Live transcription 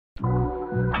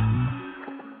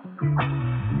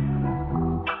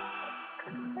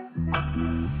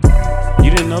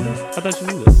in others? I thought you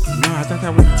knew that. No, I thought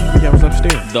that was the TV that was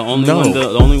upstairs. The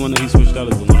only one that he switched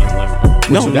out is the one that's left.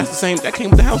 No, that's the same. That came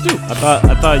with the house too.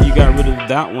 I thought you got rid of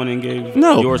that one and gave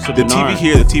yours to the Bernard. TV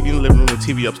here, the TV in the living room, the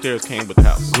TV upstairs came with the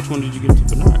house. Which one did you give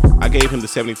to Bernard? I gave him the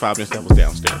 75-inch that was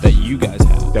downstairs. That you guys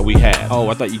had. That we had. Oh,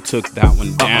 I thought you took that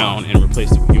one down and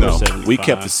replaced it with your 75. We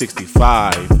kept the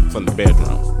 65 from the bedroom.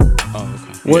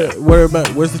 Oh, okay.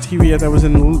 Where's the TV that was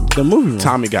in the movie room?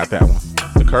 Tommy got that one.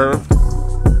 The curve.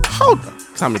 Hold on.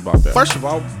 Tommy bought that. First of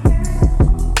all,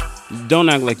 Don't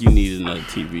act like you need another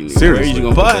TV. Nigga. Seriously. Where are you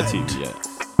gonna put that TV at?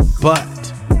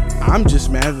 but I'm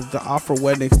just mad that the offer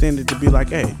wasn't extended to be like,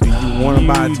 hey, do you want to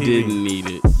buy a TV? You didn't need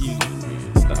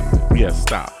it. Stop it. Yeah,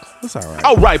 stop. That's all right.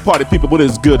 All right, party people, what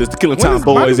is good? It's the Killing Time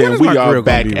Boys, and we are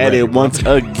back at it once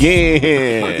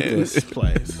again. This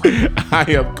place. I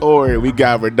am Corey. We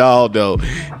got Ronaldo,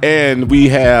 and we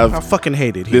have I fucking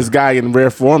hate it here. this guy in rare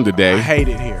form today. I hate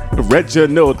it here.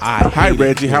 Reginald. Hi, hate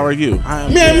Reggie. How are you? I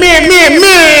am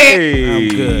Hey, I'm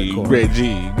good, Corey.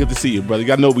 Reggie. Good to see you, brother. You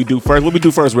gotta know what we do first. What we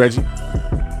do first, Reggie?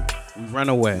 run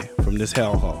away from this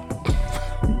hellhole.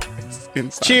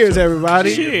 Inside Cheers, joke.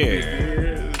 everybody.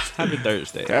 Cheers. Happy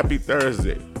Thursday. Happy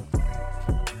Thursday.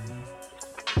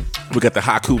 We got the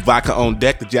Haku vodka on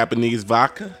deck, the Japanese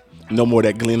vodka. No more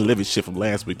that Glenlivet shit from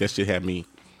last week. That shit had me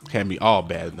all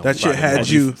bad. That shit had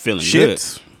you feeling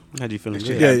shits. good. Had you feeling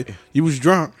good? Yeah, you was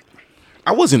drunk.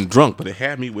 I wasn't drunk, but it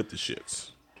had me with the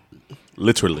shits.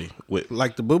 Literally with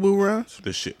Like the boo-boo runs? the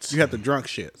shits. You had the drunk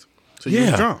shits. So you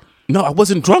was drunk. No, I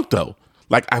wasn't drunk though.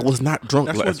 Like I was not drunk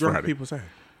That's what last drunk Friday. people say.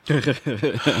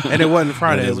 And it wasn't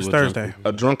Friday, it was Thursday.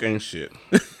 A drunk ain't shit.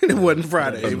 It wasn't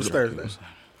Friday, it was Thursday.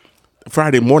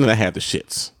 Friday morning I had the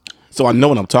shits. So I know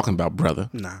what I'm talking about, brother.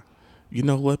 Nah. You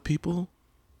know what, people?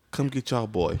 Come get y'all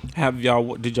boy.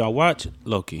 Did y'all watch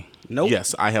Loki? Nope.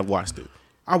 Yes, I have watched it.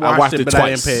 I watched it, but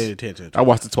twice. I didn't pay attention. I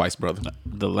watched it twice, brother.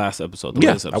 The last episode.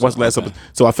 I watched the last episode.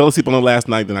 So I fell asleep on it last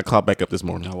night, then I caught back up this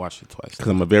morning. I watched it twice. Because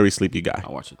I'm a very sleepy guy.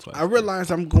 I watched it twice. I realize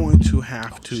I'm going to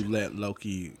have to let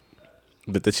Loki.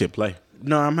 Let that shit play.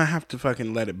 No, I'm gonna have to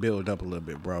fucking let it build up a little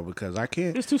bit, bro, because I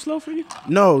can't. It's too slow for you?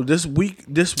 No, this week.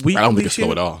 I don't think it's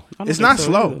slow at all. It's not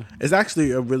slow. It's actually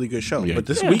a really good show. Yeah. But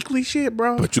this Yeah. weekly shit,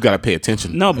 bro. But you got to pay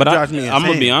attention. No, but drives me I'm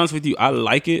gonna be insane. honest with you. I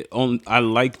like it. I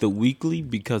like the weekly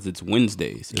because it's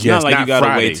Wednesdays. It's Yeah, not it's like not you gotta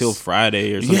Fridays. wait till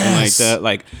Friday or something Yes.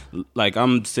 like that. Like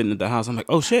I'm sitting at the house. I'm like,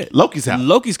 oh shit, Loki's out.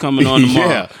 Loki's coming on tomorrow,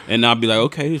 Yeah. and I'll be like,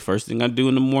 okay. First thing I do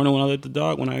in the morning when I feed the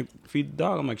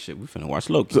dog, I'm like, shit, we finna watch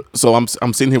Loki. So I'm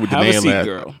sitting here with Have a Danae seat,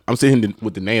 girl. I'm sitting here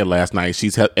with Danae last night.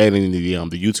 She's editing the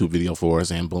YouTube video for us,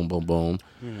 and boom, boom, boom.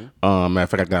 Matter of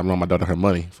fact, I got to run my daughter her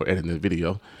money for editing the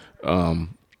video.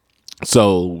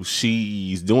 So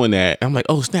she's doing that. I'm like,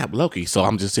 oh snap, Loki. So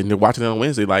I'm just sitting there watching it on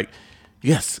Wednesday, like,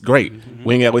 yes, great.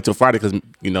 We ain't got to wait till Friday because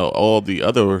all the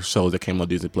other shows that came on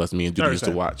Disney Plus, me and Judy used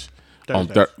to Thursday. watch.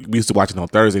 Thursdays. We used to watch it on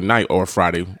Thursday night or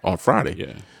Friday on Friday.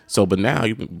 Yeah. So, but now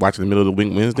you can watch in the middle of the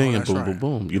week Wednesday and that's boom, right.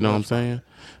 boom, boom. You know what I'm saying?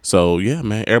 So, yeah,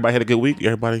 man. Everybody had a good week.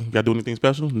 Everybody got to do anything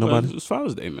special? Nobody? It's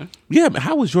Father's Day, man. Yeah, but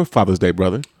how was your Father's Day,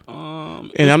 brother?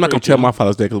 It And was I'm not going great, to tell too. my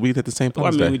Father's Day because we did the same Well, I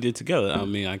Father's mean, Day. we did together. I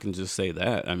mean, I can just say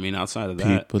that. I mean, outside of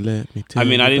that, People, let me tell I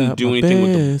mean, you I didn't about do my anything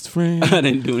with the best friend. I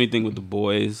didn't do anything with the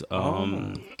boys.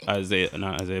 Not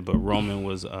Isaiah, but Roman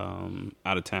was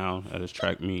out of town at his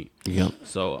track meet. Yep.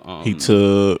 So He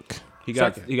took... he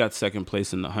got second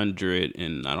place in the 100,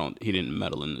 and he didn't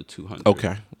medal in the 200.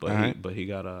 Okay. but All right. but he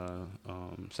got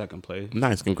second place.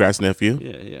 Nice. Congrats, nephew.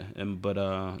 Yeah.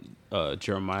 But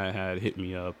Jeremiah had hit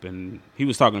me up, and he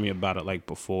was talking to me about it like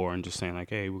before, and just saying like,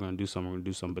 hey, we're gonna do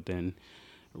something. But then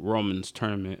Roman's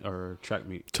tournament or track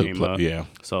meet came up. Yeah.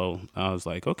 So I was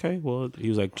like, okay, well, he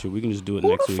was like, we can just do it Who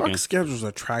next the fuck weekend. schedules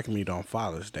a track meet on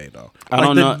Father's Day though? I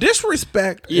don't the know.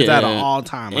 disrespect is at an all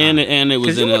time. And it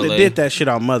was in you LA. did that shit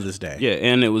on Mother's Day. Yeah,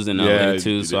 and it was in Yeah, LA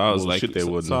too. So I was like, bullshit they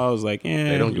wouldn't. so I was like, yeah,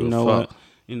 They don't give you a know fuck. what?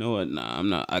 You know what? Nah, I'm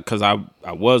not, because I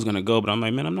was gonna go, but I'm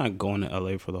like, man, I'm not going to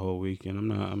LA for the whole weekend.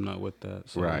 I'm not with that.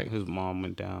 So Right. His mom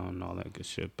went down and all that good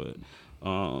shit, but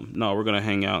no, we're gonna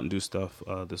hang out and do stuff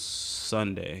this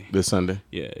Sunday. This Sunday.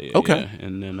 Yeah. Okay. Yeah.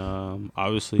 And then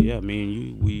obviously, yeah, me and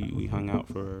you, we hung out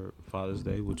for Father's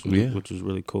Day, which was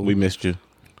really cool. We missed you.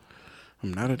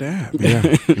 I'm not a dad.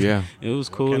 Yeah. Yeah. It was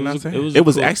cool. Can I say? It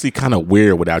was cool- actually kind of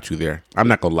weird without you there. I'm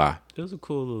not going to lie. It was a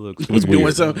cool little It was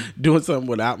experience. weird. doing something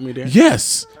without me there.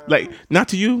 Yes. Like, not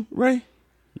to you, Ray?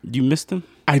 You missed him?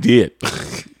 I did.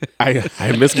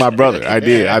 I missed my brother. I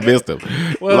did. I missed him.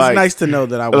 Well, it's nice to know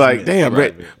that I was Like, damn,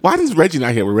 why is Reggie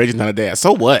not here? Well, Reggie's not a dad.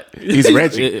 So what? He's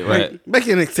Reggie. Right. Make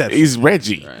an exception. He's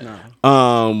Reggie.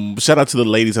 Shout out to the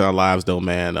ladies in our lives, though,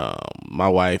 man. My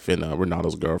wife and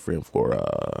Ronaldo's girlfriend for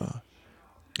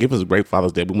Gave us a great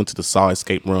Father's Day. We went to the Saw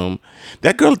escape room.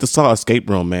 That girl at the Saw escape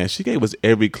room, man, she gave us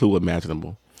every clue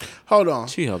imaginable. Hold on.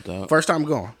 She helped out. First time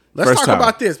going. Let's First talk time.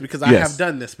 about this because I Yes. have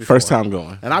done this before. First time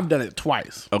going. And I've done it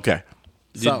twice. Okay.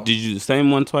 So, Did you do the same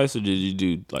one twice, or did you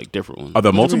do like different ones? Are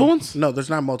there multiple ones? no, there's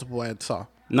not multiple at Saw.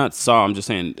 Not Saw. I'm just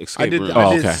saying I escape did. room.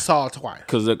 I did okay. Saw twice.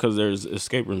 Because there's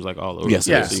escape rooms like all over. Yes,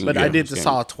 the yes. place, so Yes, you but can I get did the escape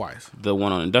Saw room. twice. The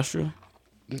one on Industrial.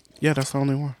 Yeah, that's the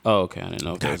only one. Oh, okay. I didn't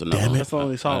know if there was another damn one. it. That's the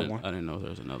only Saw I one. didn't know if there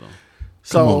was another one.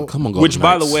 So Come on, Which,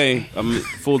 by the Knights. way,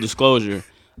 full disclosure,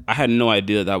 I had no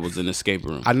idea that was an escape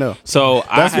room. I know. So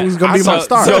That's what was gonna be my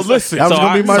start. So listen, that was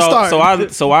gonna be my start.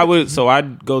 So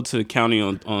I'd go to the county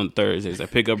on Thursdays. I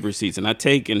pick up receipts and I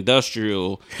take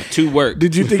Industrial to work.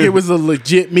 Did you think it was a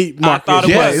legit meat I market? thought it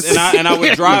Yes. was, and I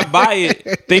would drive by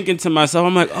it, thinking to myself,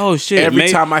 I'm like, oh shit. Every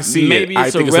time I see it, maybe I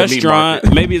it's think a it's a meat restaurant.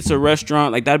 market. Maybe it's a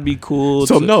restaurant. Like that'd be cool.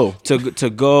 So to, no. to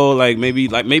go like maybe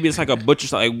it's like a butcher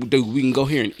shop. Like dude, we can go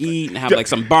here and eat and have like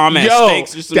some bomb ass Yo,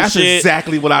 steaks or some that's shit.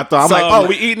 exactly what I thought. I'm So like, I'm oh, we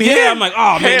like, eating yeah, here? I'm like,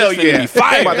 oh, man, hell this finna yeah. be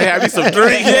fire. About to have me some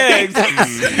drinks. Yeah,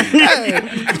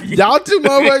 exactly. Y'all two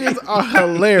motherfuckers are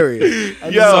hilarious.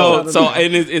 So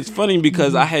and it's funny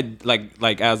because I had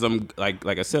like as I'm like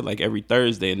I said, like every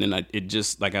Thursday, and then it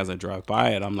just like as I drive by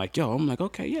it, I'm like,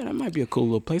 okay, yeah, that might be a cool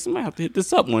little place. I might have to hit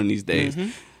this up one of these days.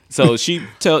 So she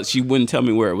wouldn't tell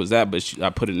me where it was at, but I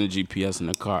put it in the GPS in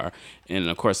the car, and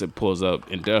of course it pulls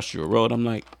up Industrial Road. I'm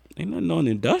like, ain't nothing on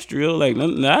Industrial, like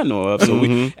nothing that I know of. So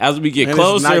we as we get And it's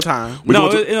closer, nighttime. We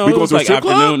no, going to- it we going was to a like strip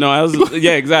club? afternoon. No, I was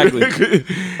yeah, exactly.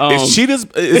 Is Cheetah's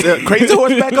is Crazy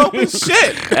Horse back open?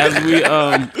 Shit.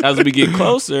 As we get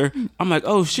closer, I'm like,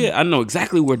 oh shit, I know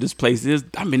exactly where this place is.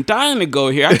 I've been dying to go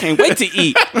here. I can't wait to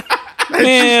eat.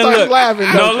 Man, starts look. laughing,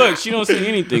 No, don't look, she don't say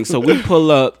anything. So we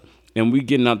pull up and we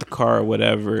getting out the car or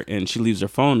whatever, and she leaves her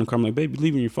phone in the car. I'm like, baby,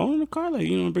 leaving your phone in the car? Like,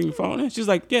 you don't bring your phone in? She's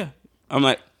like, yeah. I'm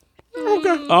like,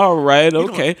 okay, all right,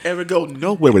 okay. Don't ever go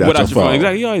nowhere without your phone.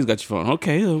 Exactly, you always got your phone.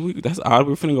 Okay, that's odd.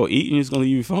 We're finna go eat, and you're just gonna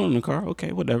leave your phone in the car.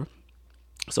 Okay, whatever.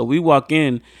 So we walk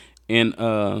in, and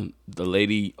the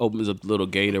lady opens up the little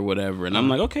gate or whatever, and I'm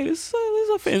like, okay, this is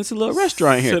a fancy little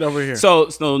restaurant here. Sit over here. So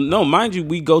no, mind you,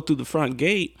 we go through the front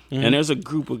gate, and there's a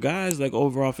group of guys like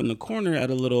over off in the corner at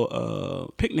a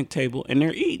little picnic table, and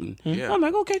they're eating. Yeah. I'm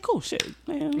like, okay, cool, shit,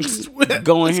 man.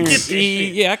 Go in here and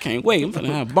eat. Yeah, I can't wait. I'm finna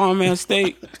have bomb ass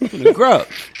steak. I'm finna grub.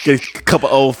 Get a couple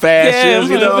old Yeah, fashions,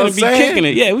 we you know what I'm finna be saying? kicking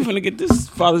it. Yeah, we finna get this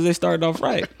Father's Day started off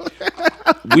right.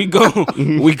 we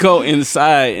go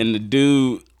inside, and the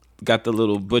dude got the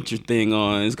little butcher thing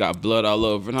on. It's got blood all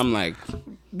over, and I'm like,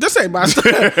 This ain't my stuff.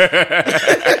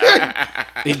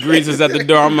 he greets us at the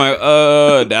door. I'm like,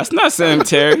 that's not Sam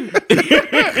Terry.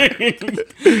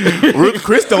 Ruth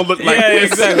Chris don't look like Yeah,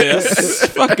 this. exactly. That's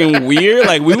fucking weird.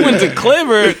 Like we went to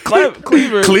Cleaver.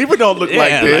 Cleaver don't look like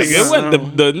Yeah, this. it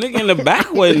wasn't the nigga in the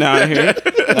back wasn't out here.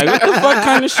 Like what the fuck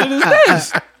kind of shit is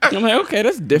this? I'm like, okay,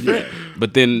 that's different.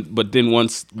 But then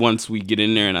once we get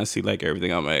in there and I see like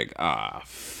everything, I'm like,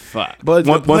 fuck. But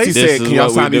the Once he place- said, This "Can is y'all what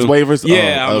we sign these do." waivers?"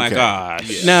 Yeah, Oh, I'm like, okay.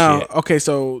 shit. Now, okay,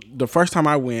 so the first time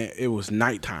I went, it was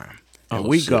nighttime, and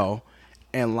we shit. go,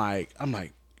 and like I'm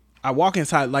like, I walk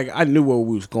inside, like I knew where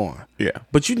we was going. Yeah.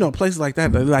 But you know, places like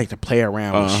that, they like to play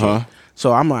around with shit.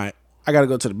 So I'm like, I gotta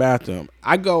go to the bathroom.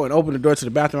 I go and open the door to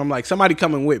the bathroom. I'm like, somebody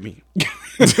coming with me.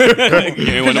 You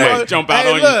ain't want to jump out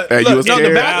on look, Hey, you look, was no, the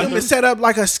scared? bathroom is set up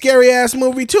like a scary ass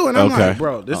movie too, and I'm Okay. like,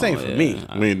 bro, this ain't for me.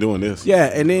 We ain't doing this. Yeah,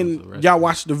 and then y'all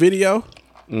watch the video.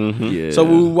 Yeah. So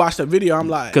when we watched the video, I'm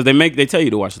like, because they tell you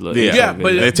to watch the little Yeah. yeah,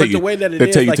 but, They tell but you- the way that it they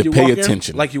is, tell you like to you pay walk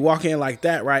attention. in, like you walk in like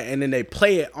that, right? And then they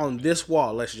play it on this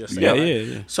wall. Let's just say, Yeah, right?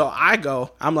 yeah. So I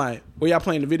go, I'm like, where y'all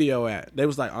playing the video at? They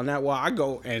was like on that wall. I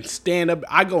go and stand up.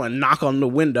 I go and knock on the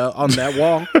window on that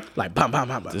wall, like bam, bam,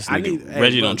 bam, bam. This I nigga, need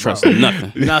Reggie bro, don't trust bro.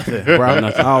 nothing. Nothing, bro.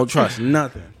 I don't trust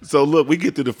nothing. So look, we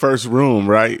get to the first room,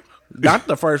 right? Not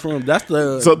the first room. That's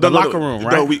the So the no, locker room,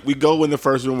 right? No, we go in the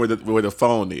first room where the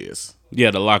phone is. Yeah,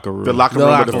 the locker room. The locker The room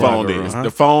where locker the room. phone Locker is. room,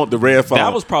 The phone, the red phone.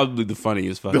 That was probably the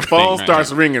funniest fucking the phone thing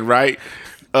starts ringing, right?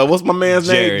 What's my man's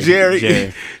name?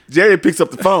 Jerry. Jerry picks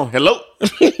up the phone. Hello.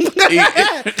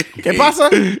 ¿Qué pasa?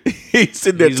 He's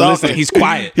sitting there He's talking. listening. He's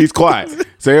quiet. He's quiet.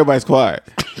 So everybody's quiet.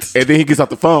 And then he gets off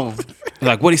the phone.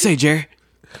 Like, what'd he say, Jerry?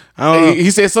 He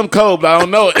said some code, but I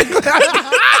don't know it.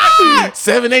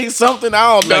 7-8 something.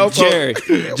 I don't know. Like Jerry.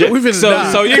 We finna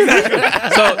die.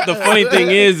 So the funny thing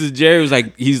is Jerry was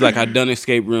like, he's like, I've done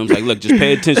escape rooms. Like, look, just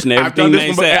pay attention to I've done everything this they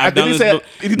one, say. but- I've done did he this.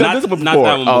 say- he done this one Not before?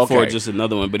 that one Oh, before, okay. just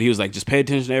another one. But he was like, just pay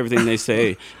attention to everything they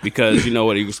say because you know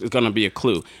what? It's gonna be a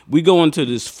clue. We go into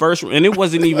this first room, and it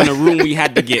wasn't even a room we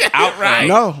had to get out. Right?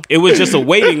 No. It was just a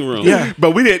waiting room. Yeah.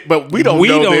 But we didn't. But we don't. We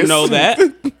know don't this. know that.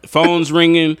 Phone's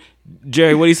ringing.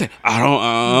 Jerry, what do you say? I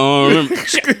don't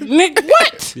remember. Nick,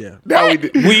 what? Yeah. No, we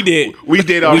did. We did. We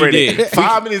did already. did.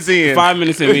 5 minutes in. 5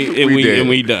 minutes and we did. and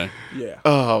we done. Yeah.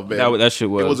 Oh man, That shit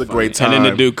was. It was a funny. great time. And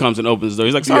then the dude comes and opens the door.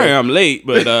 He's like, "Sorry, Yeah. I'm late,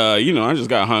 but I just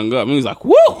got hung up." And he's like,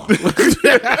 "Woo!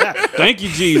 Thank you,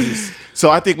 Jesus." So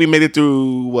I think we made it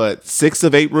through what 6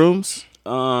 of 8 rooms.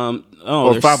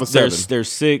 Or There's 5 or 7.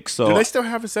 There's 6. So Do they still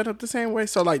have it set up the same way?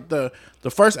 So like the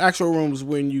first actual room is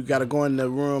when you got to go in the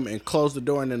room and close the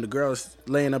door, and then the girl's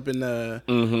laying up in the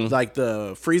like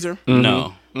the freezer.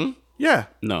 no, Yeah.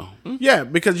 no. Yeah,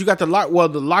 because you got the lock. Well,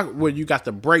 the lock where you got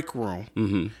the break room,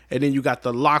 and then you got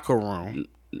the locker room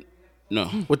No,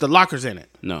 with the lockers in it.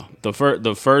 no. The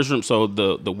first room. So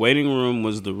the waiting room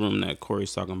was the room that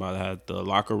Corey's talking about. It had the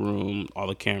locker room, all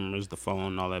the cameras, the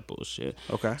phone, all that bullshit.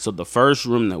 Okay. So the first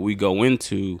room that we go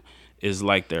into is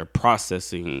like their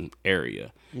processing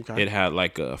area. Okay. It had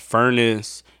like a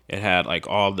furnace. It had like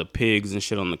all the pigs and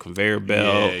shit on the conveyor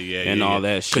belt and all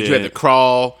that shit. Because you had to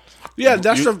crawl. Yeah,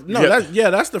 that's yeah.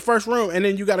 that's the first room, and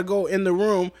then you got to go in the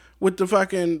room with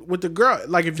the girl.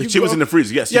 Like if you She was in the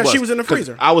freezer. Yes, she was in the 'Cause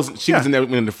freezer. She was in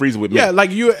the freezer with me. Yeah,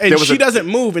 like you, and was she a- doesn't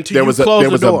move until There you was close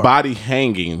there was the door. a body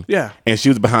hanging. Yeah. and she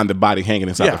was behind the body hanging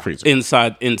inside Yeah. the freezer.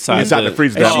 inside the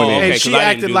freezer. And That she, went in. and okay, she 'cause I didn't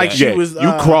acted do like that. she yeah, was.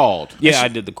 you crawled. Yeah, I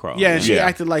did the crawl. Yeah, and she Yeah.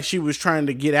 acted like she was trying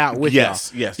to get out with Yes,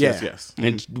 y'all. yes, Yeah. yes, yes,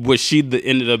 And was she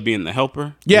ended up being the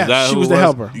helper? Yeah, Is that she who was it the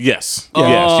helper. yes. Oh,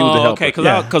 Yeah, she was the helper. okay, because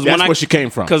Yeah. because That's when where she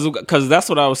came from. Because that's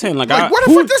what I was saying. Like, Like, where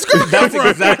the fuck this girl come That's from?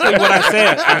 exactly what I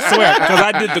said. I swear, because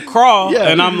I did the crawl, Yeah.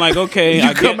 and I'm like, okay,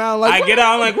 You come out like, I what get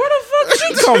out, I'm like, where the fuck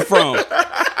she come from? Where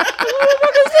the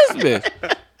fuck is this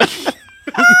bitch?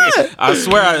 I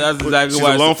swear, that's exactly She's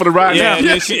why. along for the ride Yeah,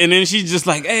 now. and then she's just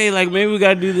like, hey, like maybe we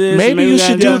gotta do this. Maybe you we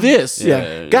should gotta do this.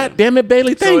 Yeah. God damn it,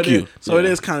 Bailey. Thank you. So it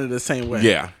is kind of the same way.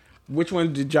 Yeah. Which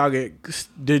one did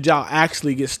y'all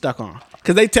actually get stuck on?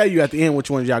 Because they tell you at the end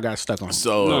which ones y'all got stuck on.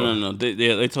 So No.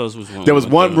 They told us which one. there was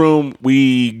we one went to. room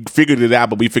we figured it out,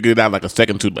 but we figured it out like a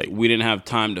second too late. We didn't have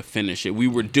time to finish it. We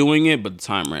were doing it, but the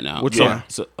time ran out. Which So- one?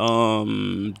 So,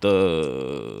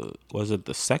 was it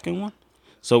the second one?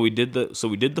 So we did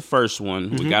the first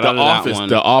one. We got The out of office, that one.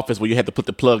 the office where you had to put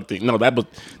the plug thing. No, that was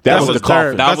was the the coffin.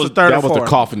 third. That's the third or that was the fourth.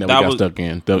 coffin that, That we got was- stuck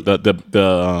in.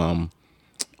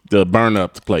 The burn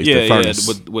up place. yeah, the furnace.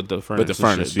 with the furnace. the and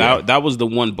furnace, shit. yeah. That was the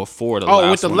one before the last Oh,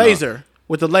 with the one laser. up.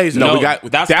 With the laser. No, No, we got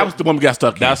that's that the- was the one we got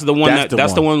stuck in. That's the one.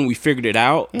 That's the one we figured it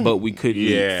out, but we couldn't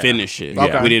Yeah. finish it.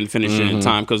 Okay. We didn't finish it in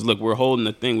time because look, we're holding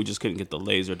the thing. We just couldn't get the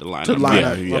laser to line up. line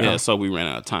up. Yeah, Okay. so we ran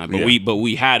out of time. But Yeah.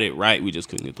 we had it right. We just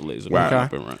couldn't get the laser to line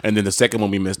up and run. And then the second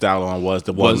one we missed out on was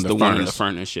the one Was in the the one in the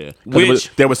furnace. furnace? Yeah, 'Cause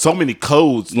there was so many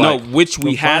codes. no, Like, which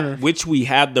we furnace.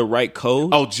 had the right code.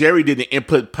 oh, Jerry didn't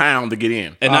input pound to get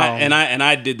in. And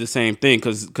I did the same thing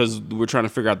because we're trying to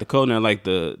figure out the code now. Like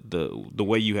the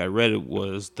way you had read it was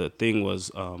the thing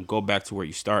was go back to where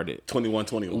you started,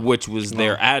 2121. which was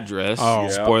their address. Yeah.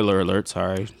 Spoiler alert!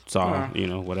 Sorry,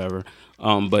 whatever.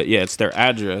 But yeah, it's their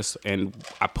address, and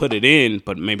I put it in,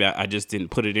 but maybe I just didn't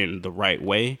put it in the right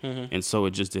way, and so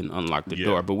it just didn't unlock the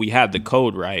door. But we had the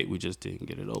code right, we just didn't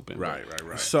get it open. Right.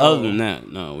 So Other than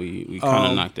that, no, we kind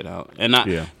of knocked it out. And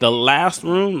Yeah. the last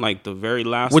room, like the very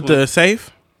last with one, the safe?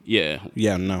 yeah.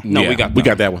 Yeah, no. No, Yeah, we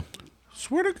got that one.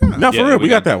 Swear to God. No, for Yeah, real, we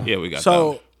got that one. Yeah, we got that So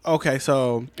one. okay,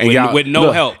 so And With- y'all- with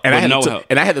no help, And with I had no to, help.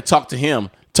 And I had to talk to him,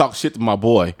 talk shit to my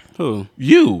boy. Who?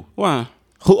 You, Why?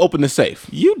 who opened the safe?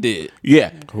 You did.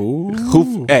 Yeah.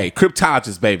 Who? Hey,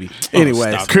 cryptologist, baby.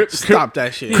 anyways, stop stop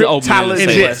that shit. He opened the Cryptologist. safe.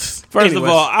 Anyways. First of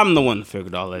all, I'm the one that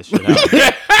figured all that shit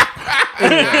out.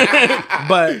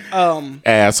 But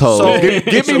Asshole. So-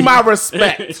 give me my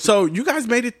respect. so you guys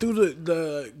made it through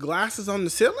the glasses on the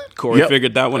ceiling? Corey Yep.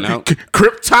 figured that one out.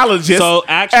 Cryptologist. So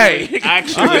actually,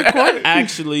 Hey.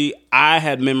 actually, I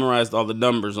had memorized all the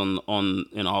numbers in all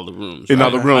the rooms. in right?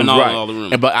 all the rooms, In all, right? all the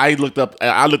rooms. And, but I looked up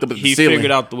at the He ceiling.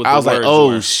 figured out what I the was like, words oh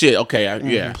were. shit, okay,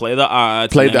 yeah. Play the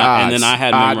odds. Play and then the And then odds. I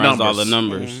had Odd memorized all numbers. the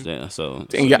numbers. Yeah. So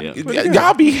And yeah.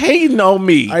 y'all be hating on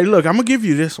me. Hey, look, I'm gonna give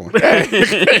you this one. I'm gonna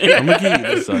give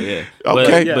you this. So yeah,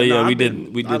 Okay. but yeah, no, we I've did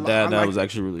been- we I did li- that. I That like was it.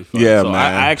 actually really fun. Yeah, so man.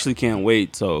 I actually can't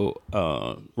wait. So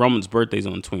Roman's birthday's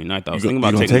on the 29th. I was You thinking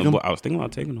gonna about take taking him? them. I was thinking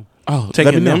about taking them. Oh, let me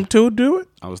Taking know. them to do it?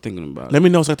 I was thinking about it. Let me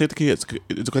know so I take the kids.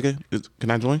 Is it okay? Can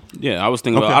I join? Yeah, I was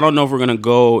thinking about. Okay. I don't know if we're gonna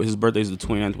go. His birthday's the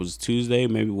 29th, which is Tuesday.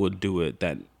 Maybe we'll do it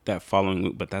that following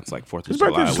week. But that's like 4th of His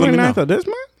July. birthday's let me 29th know. of this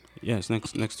month? Yeah, it's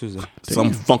next Tuesday.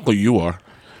 Some funko you are.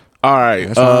 All right.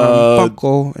 That's why I'm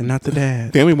Funko and not the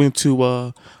dad. Then we went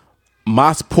to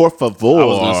Mas Por Favor. I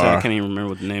was gonna say I can't even remember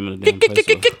what the name of the damn place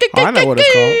was. Oh, I know what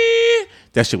it's called.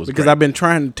 That shit was Because great. I've been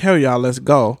trying to tell y'all let's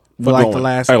go. For like the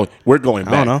last, Oh, we're going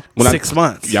back. I don't know, 6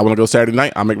 months. Y'all want to go Saturday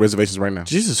night? I'll make reservations right now.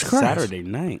 Jesus Christ. Saturday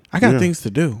night. I got things to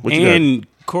do. What you got? And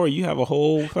Corey, you have a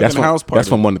whole fucking That's from, house party. that's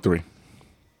from 1 to 3.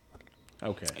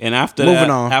 Okay. And after Moving that,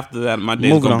 on. after that, my day's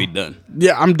Moving gonna on. be done.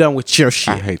 Yeah, I'm done with your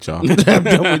shit. I hate y'all. I'm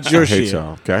done with your I hate shit.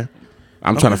 y'all. Okay.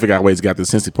 I'm trying to figure out ways to get to the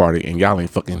Cincy party, and y'all ain't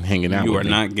fucking hanging out. You with are me.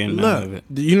 not getting out of Look,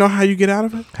 it. do you know how you get out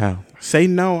of it? How? Say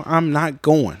no, I'm not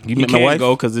going. You You met my can't wife?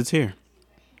 go because it's here.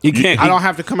 You can't. I don't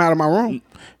have to come out of my room.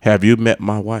 Have you met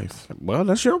my wife? Well,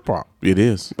 that's your problem. It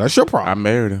is. That's your I problem.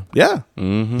 married her. Yeah.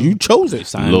 You chose it.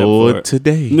 Signed up for Lord, it.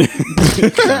 today.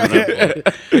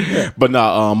 But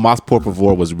no, Mas Por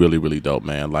Favor was really, really dope,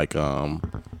 man. Like, I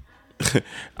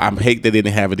hate they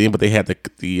didn't have it in, but they had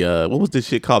the what was this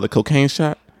shit called? The cocaine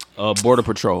shot? Border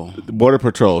Patrol. The Border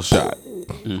Patrol shot.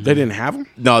 They didn't have them?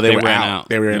 No, they were ran out. out.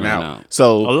 They ran They ran out. out.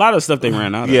 So A lot of stuff they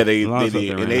ran out. yeah, of. they A lot of stuff did,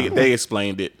 ran and out. they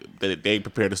explained it that they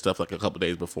prepared the stuff like a couple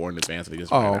days before in advance. And they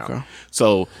just ran okay. out.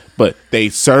 So, but they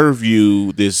serve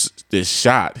you this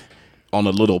shot on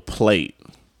a little plate,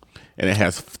 and it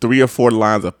has 3 or 4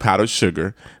 lines of powdered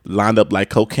sugar lined up like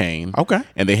cocaine. Okay.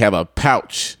 And they have a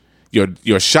pouch.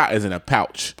 Your shot is in a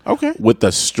pouch. Okay. With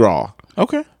a straw,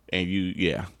 Okay. and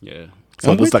yeah. So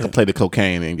I'm it looks with like a it. plate of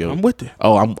cocaine, and go. I'm with it.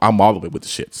 Oh, I'm all the way with the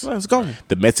shits. Let's go.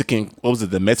 The Mexican, what was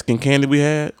it? The Mexican candy we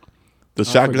had, the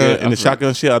shotgun forget. in the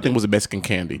shotgun shell. I think it was a Mexican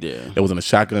candy. Yeah. It was in a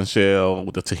shotgun shell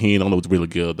with the tahini on it. Was really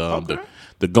good.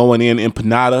 The going in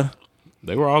empanada.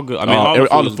 They were all good. I mean,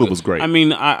 all the food good. was great. I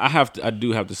mean, I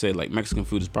do have to say, like, Mexican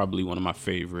food is probably one of my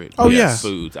favorite Oh, yeah.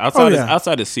 foods. Oh, Outside yeah.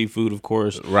 outside of seafood, of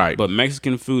course. Right. But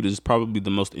Mexican food is probably the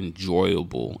most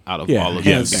enjoyable out of Yeah, all of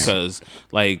hands them down. because,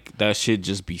 like, that shit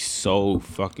just be so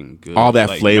fucking good. All that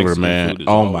Like, flavor, Mexican man. food is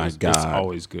Oh, my always- God. It's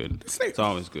always good. It's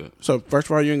always good. So, first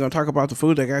of all, you ain't going to talk about the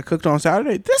food that got cooked on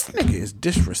Saturday? This nigga is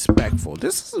disrespectful.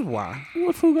 This is why.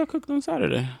 What food got cooked on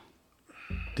Saturday?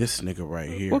 This nigga right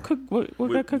here. What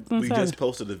got cooked on We Saturday? just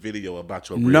posted a video about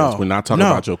your ribs. No. We're not talking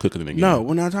No. about your cooking again. No,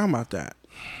 we're not talking about that.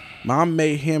 Mom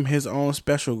made him his own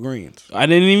special greens. I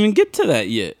didn't even get to that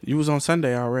yet. You was on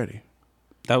Sunday already.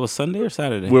 That was Sunday or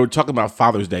Saturday? We were talking about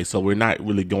Father's Day, so we're not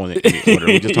really going in any order.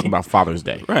 We're just talking about Father's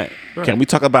Day. Right. Can we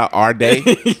talk about our day,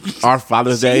 our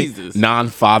Father's Day, Jesus.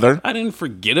 non-father, I didn't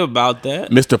forget about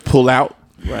that. Mr. Pullout?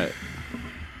 Right.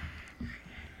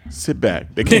 Sit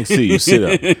back. They can't see you. Sit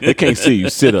up. They can't see you.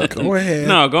 Sit up. Go ahead.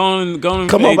 No, go on.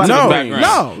 Come on, fade to no, the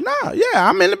background. No. Yeah,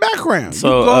 I'm in the background.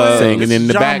 So, You go ahead. singing This in is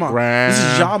the y'all mo- background. This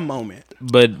is y'all moment.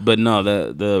 But no,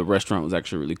 the restaurant was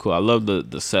actually really cool. I love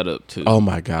the setup too. Oh,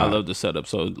 my God. I love the setup.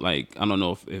 So like, I don't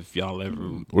know if y'all ever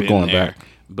We're been going there, back.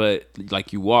 but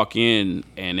like you walk in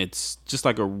and it's just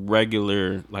like a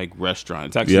regular like restaurant.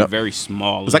 It's actually Yep. very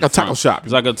small. It's in like a the front. taco shop.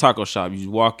 It's like a taco shop. You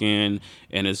walk in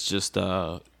and it's just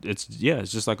it's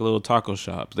just like a little taco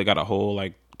shop. They got a whole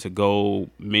like to go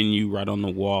menu right on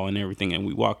the wall and everything. And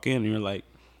we walk in and you're like,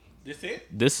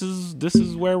 this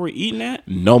is where we're eating at.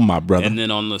 No, my brother. And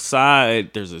then on the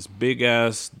side, there's this big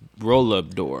ass roll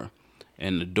up door,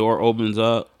 and the door opens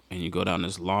up, and you go down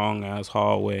this long ass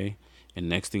hallway, and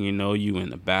next thing you know, you in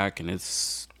the back, and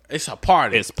it's a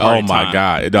party. it's party Oh my time.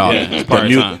 God! Dog. Yeah, it's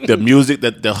party time. The music,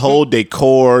 the whole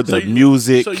decor, the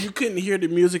music. So you couldn't hear the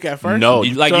music at first? No.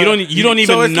 You- like So- you don't even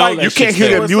so it's know like that you can't shit's hear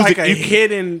there. the It's music. like a You-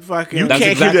 hidden fucking. you That's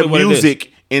can't exactly hear the what it is.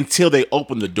 music until they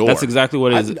open the door. That's exactly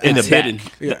what it is. In It's the hidden.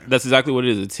 back. Yeah. That's exactly what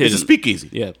it is. It's hidden. It's a speakeasy.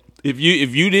 Yeah. If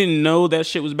you didn't know that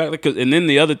shit was back there, cause, and then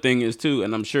the other thing is too,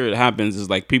 and I'm sure it happens, is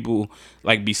like people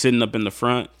like be sitting up in the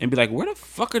front and be like, where the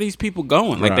fuck are these people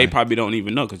going? Like they Right. probably don't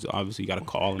even know because obviously you got to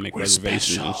call and make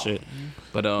reservations and shit.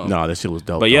 But No, that shit was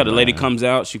dope. but yeah, though, the lady man. comes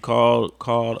out. She called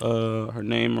her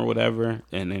name or whatever,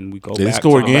 and then we go. Did they back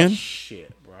score to- again?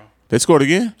 Shit, bro. They scored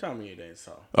again. Tell me it ain't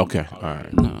so. Okay, all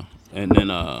right. No, and then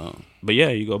but yeah,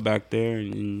 you go back there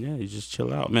and yeah, you just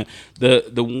chill out, man.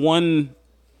 The one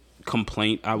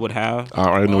complaint I would have I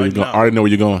already know where you're going. no. I already know where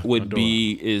you're going. would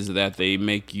be is that they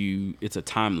make you. It's a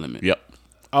time limit. Yep.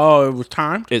 Oh, it was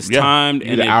timed? It's Yeah. timed You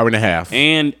and get an hour and a half.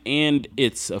 and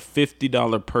it's a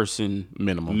 $50 person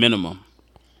Minimum.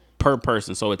 per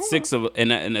person. So it's 6 of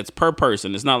and it's per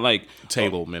person. It's not like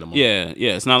Table minimum. yeah.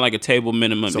 It's not like a table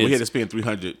minimum. So we had to spend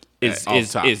 300. it's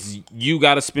off top. it's you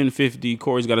got to spend 50.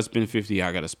 Corey's got to spend 50.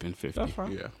 I got to spend 50. That's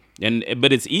fine. Yeah.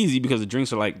 But it's easy because the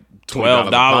drinks are like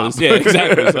 $12. Yeah,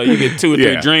 exactly. So you get 2 or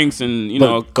 3 drinks and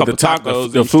a couple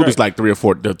tacos. The food is like $3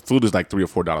 or $4. The food is like $3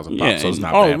 or $4 a pop, Yeah, so it's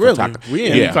not Oh, bad. really? For taco. We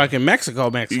in fucking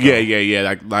Mexico.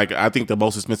 Yeah. Like I think the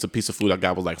most expensive piece of food I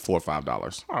got was like $4 or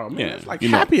 $5. Oh man, Yeah. it's like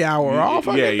happy hour all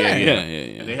fucking day.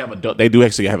 Yeah. And they have they do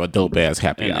actually have a dope ass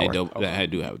happy And hour. they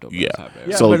do have a dope. Yeah.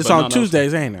 Yeah, So- but it's but on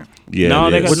Tuesdays, ain't it? Yeah, No,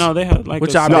 it is. they had like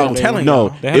Which a I've been Saturday telling one. you.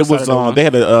 No, They had it was Saturday one.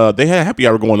 they had a happy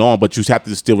hour going on, but you have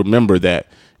to still remember that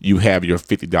you have your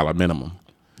 $50 minimum.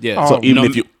 Yeah. So even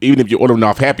if you're ordering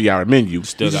off happy hour menu,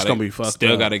 still just gotta, gonna be fucked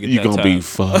Still up. got to get you're that gonna time. be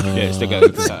fucked. Yeah, still got to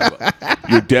get the time.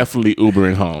 You're definitely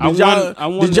Ubering home.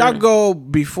 Did y'all go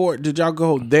before? Did y'all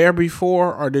go there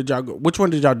before, or did y'all go? Which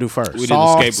one did y'all do first? We did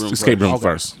the escape room. Escape room Okay.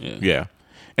 first. Yeah. Yeah.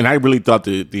 And I really thought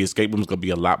the escape room was gonna be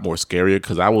a lot more scarier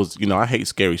because I was, I hate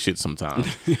scary shit sometimes.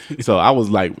 So I was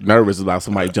like nervous about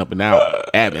somebody jumping out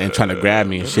at me and trying to grab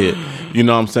me and shit. You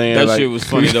know what I'm saying? That Like- shit was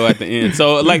funny though at the end.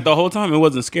 So like the whole time it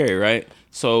wasn't scary, right?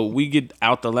 So we get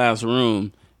out the last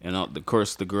room, and of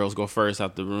course the girls go first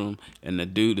out the room, and the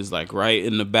dude is like right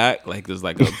in the back, like there's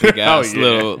like a big ass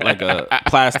little like a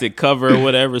plastic cover or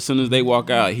whatever. As soon as they walk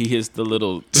out, he hits the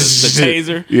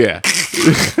taser. Yeah.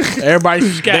 Everybody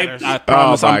scatters. I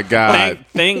promise. Oh, my God.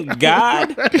 Thank God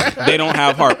they don't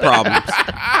have heart problems,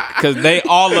 because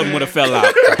all of them would have fell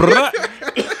out.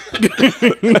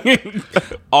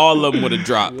 All of them would have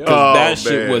dropped. Because that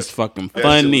shit man. was fucking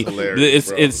funny. shit was hilarious,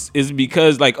 bro. It's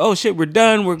because like, oh shit, we're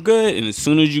done, we're good, and as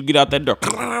soon as you get out that door,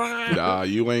 Nah,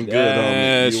 you ain't good, that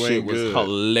homie. You shit ain't was good.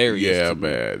 hilarious. Yeah, to me.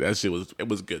 man. That shit was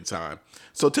a good time.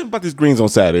 So tell me about these greens on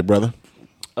Saturday, brother.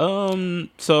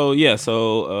 So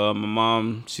my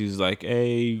mom, she's like,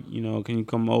 hey, can you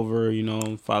come over,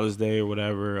 Father's Day or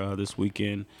whatever, this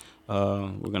weekend.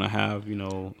 We're gonna have,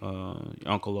 your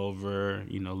uncle over,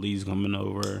 Lee's coming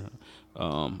over.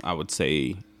 I would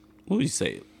say, what would you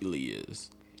say Lee is?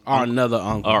 Our another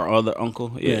uncle. Our other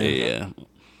uncle? Yeah.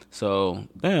 So,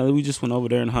 we just went over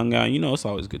there and hung out. It's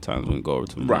always good times when we go over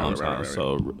to my mom's house. right.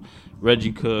 So,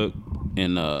 Reggie cooked,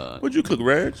 and What'd you cook,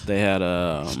 Reg? they had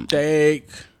Steak.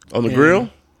 On the grill?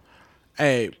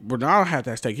 Hey, Bernardo had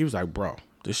that steak. He was like, bro,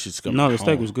 this shit's gonna no, be the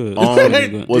steak home. was good.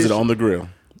 Was it on the grill?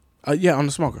 Yeah, on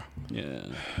the smoker. Yeah,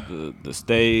 the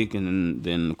steak, and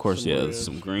then of course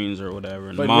some greens or whatever.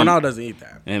 And But Bernardo doesn't eat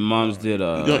that. and mom's did You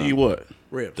gonna eat what?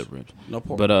 Ribs. the ribs. No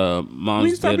pork. But You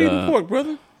mom's stop did eating pork,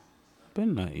 brother.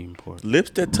 been not eating pork.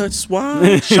 Lips that touch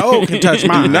swine. Show can touch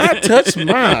mine. Not touch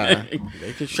mine.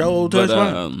 They can show touch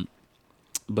mine.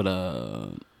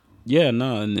 And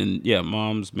then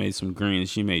mom's made some greens.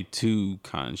 She made 2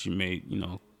 kinds. She made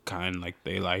kind like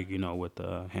they like with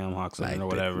the ham hocks in it or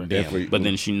whatever. definitely. But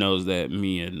then she knows that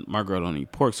me and my girl don't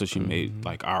eat pork, so she made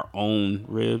like our own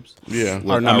ribs. Yeah.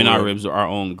 Our ribs are our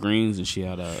own greens, and she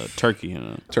had a turkey in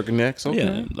it. Turkey necks.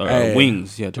 Okay. Yeah, Hey.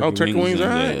 wings. Yeah, turkey wings,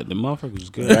 and alright. the motherfuckers was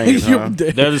good. Dang, huh?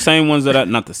 They're the same ones that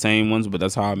not the same ones, but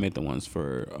that's how I made the ones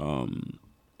for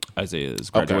Isaiah's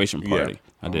graduation yeah. party.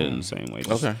 I did it in the same way.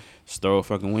 Just throw a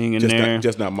fucking wing in Just there. not,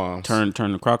 just not mom's. turn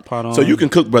the crock pot on. So you can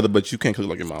cook, brother, but you can't cook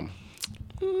like your mom.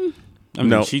 I mean,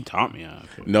 no. she taught me how to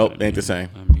cook. Nope, ain't the same.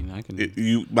 I mean, I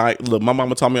can. My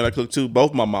mama taught me how to cook too.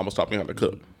 Both my mamas taught me how to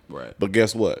cook. Right. But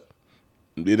guess what?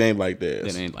 It ain't like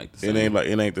this. It ain't like the same.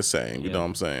 It ain't the same. You Yeah. know what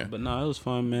I'm saying? But no, it was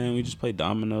fun, man. We just played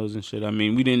dominoes and shit. I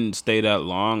mean, we didn't stay that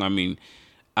long. I mean,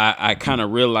 I kind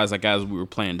of realized like as we were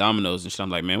playing dominoes and shit, I'm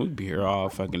like, man, we'd be here all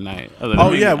fucking night.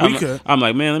 We could. I'm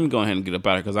like, man, let me go ahead and get up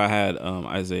out of it, because I had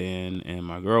Isaiah and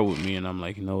my girl with me, and I'm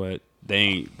like, you know what? They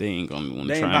ain't gonna want to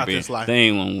They ain't try and about be. this life. They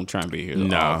ain't gonna try and be here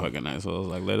No. all fucking night. So I was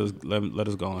like, let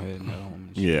us go ahead and head home.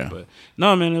 And shit. Yeah. But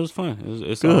no, man, it was fun.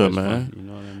 It's Good, always man. fun. You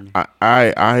know what I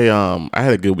mean? I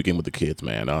had a good weekend with the kids,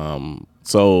 man.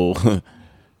 So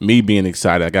me being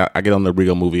excited, I get on the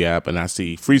Rigo movie app and I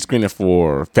see free screening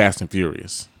for Fast and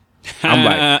Furious. I'm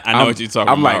like, I know what you're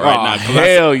talking I'm about like, right oh, now. 'cause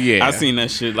hell yeah. I seen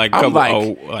that shit like I'm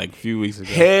like, a few weeks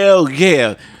ago. Hell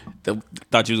yeah.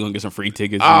 Thought you was gonna get some free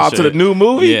tickets. Oh, and to the shit. new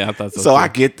movie? Yeah, I thought so. So too. I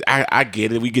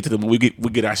get it. We get to the movie, we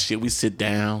get our shit, we sit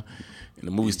down, and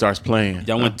the movie starts playing.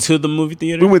 Y'all went to the movie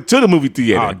theater? We went to the movie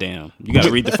theater. Oh damn! You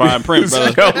gotta read the fine print,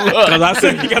 brother. So, look. Because I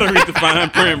said you gotta read the fine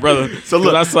print, brother. So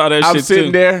look, I saw that I'm shit sitting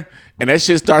too. there, and that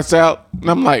shit starts out, and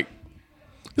I'm like,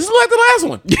 this is like the last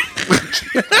one.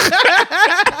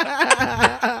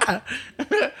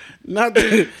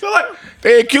 Nothing. So like,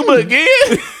 they in Cuba again?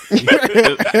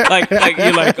 like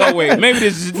you're like, oh wait, maybe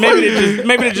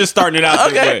they're just starting it out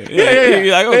this way. Yeah.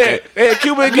 You're like, okay, They in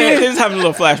Cuba okay, again? they're just having a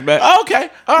little flashback. Okay.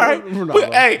 All right.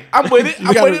 Hey, I'm with it. I'm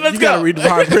with it. Let's you go. gotta read the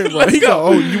fine print, bro. Let's He go. go,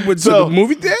 oh, you went to So- the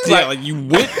movie theater? Yeah, like you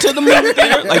went to the movie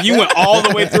theater, like you went all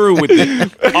the way through with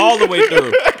it, all the way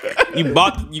through.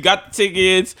 You got the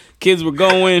tickets, kids were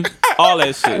going, all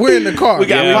that shit. We're in the car. We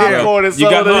got popcorn and you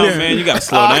got soda. man. You gotta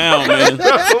slow down, man.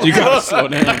 You gotta slow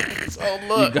down. So You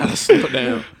look, gotta slow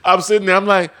down. I'm sitting there. I'm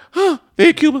like, huh, they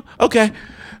in Cuba. Okay.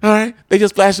 All right. They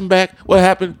just flashing back. What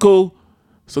happened? Cool.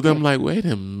 So then I'm like, wait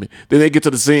a minute. Then they get to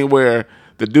the scene where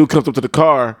the dude comes up to the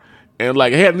car and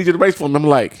like, hey, I need you to race for him. I'm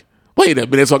like, wait a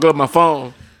minute. So I go to my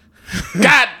phone.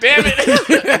 God damn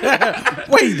it.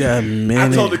 Wait a minute.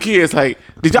 I told the kids, like,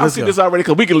 did y'all Let's see go. this already?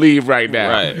 Because we can leave right now.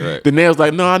 Right. Then they was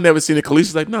like, no, I never seen it.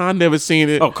 Kalisha's like, no, I never seen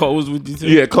it. Oh, Cole was with you too.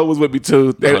 Yeah, Cole was with me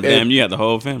too. Oh, And- damn, you had the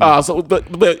whole family.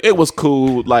 but it was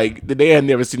cool. Like they had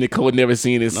never seen it, Cole had never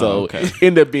seen it, so okay. it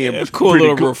ended up being Yeah, cool pretty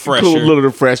little refresher. Cool little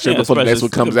refresher Yeah, before the next especially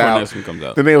one comes before the out. next one comes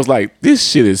out. Then they was like, "This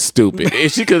shit is stupid."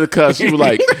 If she could have cussed, she would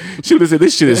have said,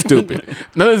 "This shit is stupid."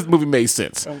 None of this movie made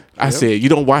sense. I said, "You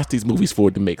don't watch these movies for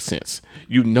it to make sense.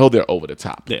 You know they're over the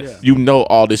top. Yes. You know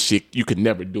all this shit you could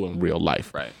never do in real life."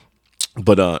 Right.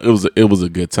 But it was a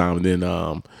good time. And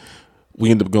then we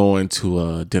ended up going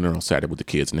to dinner on Saturday with the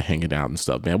kids and hanging out and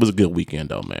stuff. Man, it was a good weekend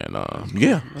though, man.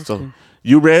 Yeah. So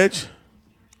you, Reg?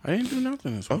 I didn't do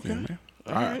nothing this weekend,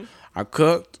 man. I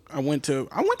cooked. I went to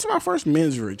my first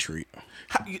men's retreat.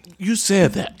 You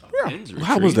said that.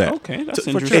 How was that? Okay, that's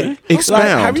For interesting. Expound.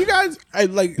 Like, have you guys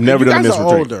Never you done a guys men's are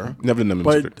retreat. older, Never done a men's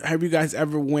retreat. but have you guys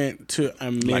ever went to a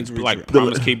men's retreat? Like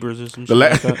Promise Keepers or some The shit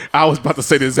like la- that? I was about to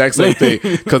say the exact same thing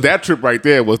because that trip right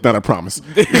there was not a promise.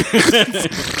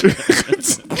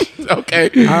 Okay.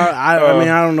 I mean,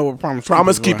 I don't know what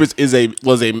Promise Keepers is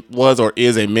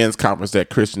a men's conference that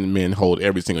Christian men hold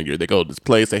every single year. They go to this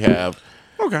place. They have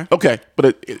Okay.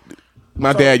 but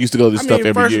my dad used to go to this stuff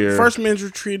every year. First men's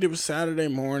retreat, it was Saturday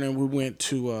morning. We went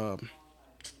to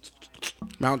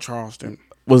Mount Charleston.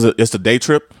 Was it? It's a day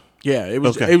trip. Yeah, it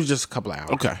was. Okay. It was just a couple of hours.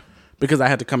 Okay. Because I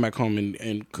had to come back home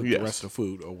and cook Yes. the rest of the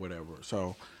food or whatever.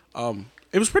 So,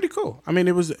 it was pretty cool. I mean,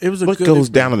 it was a What good goes experience.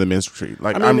 down in the men's retreat?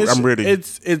 Like I mean, I'm ready.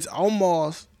 It's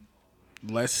almost,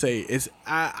 let's say it's.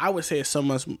 I would say it's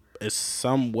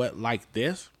somewhat like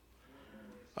this.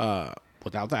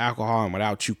 Without the alcohol and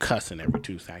without you cussing every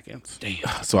 2 seconds.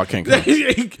 So I can't go.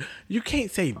 You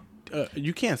can't say.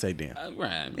 You can't say damn.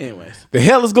 Right. Anyways, The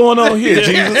hell is going on here,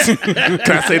 Jesus? Can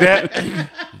I say that?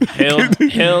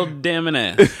 Hell, damn an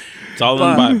ass. It's all in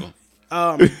the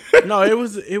Bible. no, it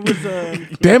was.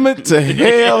 Damn it to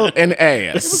hell and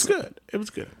ass. It was good. It was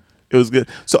good. It was good.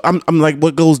 So I'm like,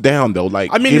 what goes down though?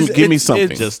 Like, I mean, give me something.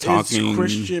 Just It's talking.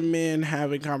 Christian men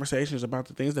having conversations about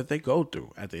the things that they go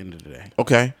through at the end of the day,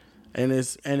 Okay. and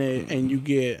and you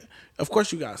get, of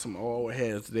course, you got some old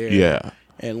heads there, Yeah.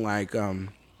 and like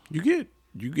you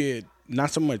get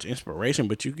not so much inspiration,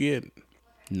 but you get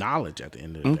knowledge at the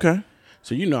end of the day. Okay.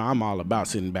 So you know, I'm all about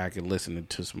sitting back and listening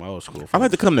to some old school. I'd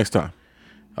like to come next time.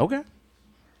 Okay,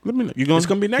 Let me know. You going? It's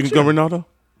gonna be next You going, year. Ronaldo?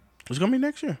 it's gonna be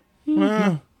next year.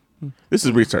 This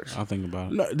is research. I'll think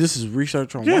about it. No, this is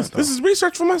research on Yes, what, though? this is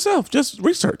research for myself. Just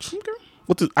research.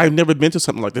 Okay. I've never been to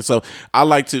something like this, so I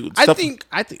like to. I think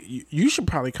you should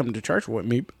probably come to church with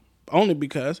me, only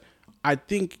because I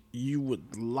think you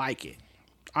would like it.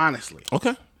 Honestly,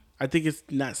 Okay. I think it's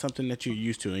not something that you're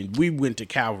used to, and we went to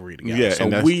Calvary together, Yeah, so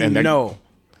and that's- we and that- know.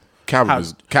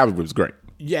 Calvary was great.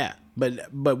 Yeah,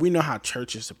 but we know how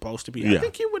church is supposed to be. I Yeah.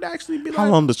 think you would actually be How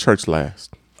like long does church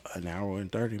last? an hour and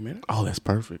 30 minutes. Oh, that's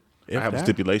perfect. If I have a that.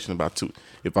 stipulation about 2.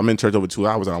 If I'm in church over 2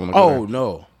 hours, I don't want to go. Oh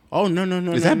no! Oh no!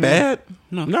 Is that bad?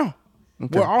 No,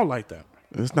 we're all like that.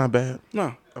 It's not bad.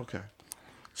 No. Okay.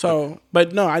 So,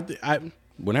 but no, I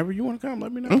whenever you want to come,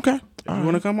 let me know. Okay. If you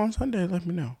want to come on Sunday, let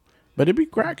me know. But it be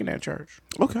cracking at church.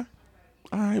 Okay.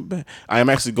 All right, bet. I am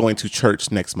actually going to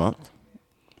church next month.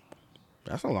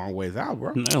 That's a long ways out,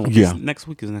 bro. No, Yeah. Next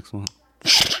week is next one.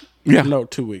 Yeah. No,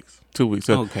 2 weeks. 2 weeks.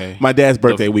 Okay. My dad's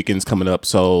birthday weekend's coming up,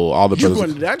 so all the You brothers.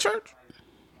 going to that church?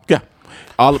 Yeah.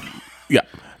 Yeah.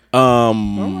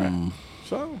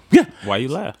 So Yeah. Why you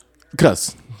laugh?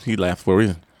 Because he laughed for a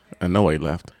reason. I know why he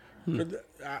laughed.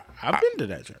 I've been to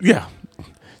that church. Yeah.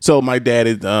 So my dad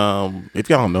is, if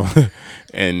y'all don't know,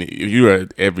 and if you're an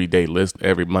everyday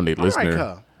every Monday All right, listener,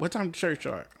 cuz. What time the church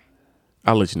start?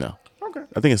 I'll let you know. Okay.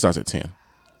 I think it starts at 10.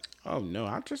 Oh no,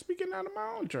 I'll just be getting out of my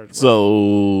own church. Bro.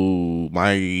 So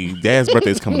my dad's birthday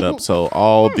is coming up, so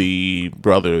all the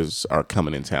brothers are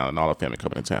coming in town, and all the family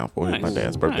coming in town for my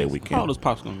dad's birthday Nice. weekend. How old is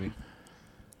Pops gonna be?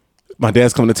 My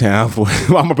dad's coming to town for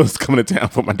all my brothers coming to town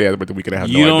for my dad's birthday weekend. I have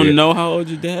You no don't idea. know how old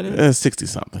your dad is? 60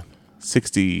 something,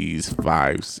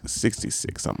 65,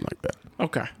 66, something like that.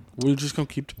 Okay, we're just gonna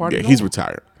keep the party. Yeah, going. he's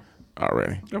retired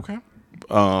already. Okay.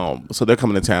 So they're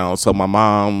coming to town. So my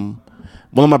mom,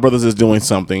 one of my brothers is doing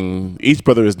something.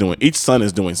 Each son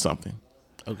is doing something.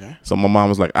 Okay. So my mom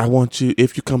was like,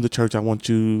 if you come to church, I want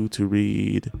you to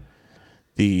read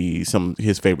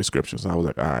his favorite scriptures. I was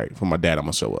like, all right, for my dad, I'm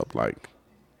gonna show up. Like,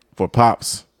 for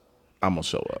Pops, I'm gonna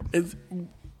show up. It's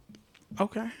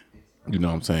okay. You know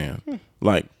what I'm saying?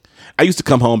 Like, I used to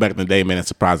come home back in the day, man, and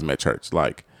surprise him at church.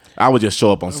 Like, I would just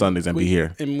show up on Sundays and be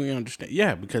here. And we understand.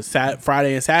 Yeah, because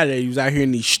Friday and Saturday, you was out here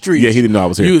in these streets. Yeah, he didn't know I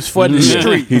was here. You was flooding the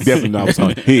streets. He definitely knew I was home.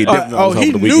 He definitely knew I was home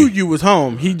he for the knew weekend. you was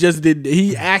home. He just did.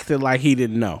 He acted like he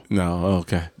didn't know. No,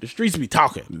 okay. The streets be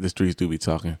talking. The streets do be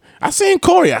talking. I seen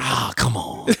Corey. Come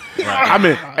on.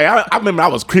 I remember I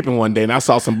was creeping one day and I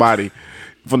saw somebody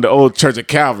from the old church of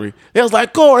Calvary. They was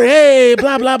like, Corey, hey,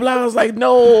 blah, blah, blah. I was like,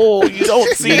 no, you don't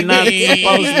see You're not me.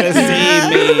 supposed to see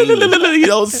me. You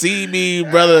don't see me,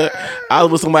 brother. I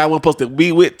was with somebody I wasn't supposed to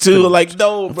be with, too. Like,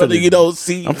 no, brother, you don't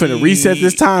see me. I'm finna reset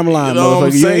this timeline, You know what I'm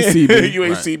motherfucker. You ain't saying? see me. You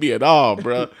ain't see me at all,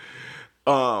 bro.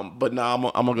 But now I'm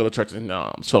gonna go to church and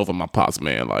show for my pops,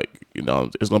 man. Like,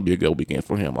 it's gonna be a good weekend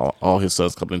for him. All his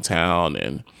sons coming in town,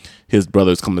 and his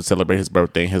brothers coming to celebrate his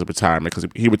birthday and his retirement because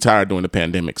he retired during the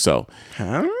pandemic. So,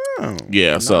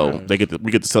 yeah, so we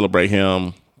get to celebrate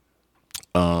him,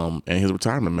 and his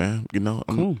retirement, man.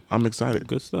 Cool. I'm excited.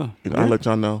 Good stuff. I'll let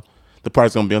y'all know. The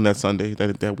party's gonna be on that Sunday,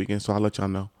 that weekend. So I'll let y'all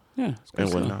know. Yeah, it's good And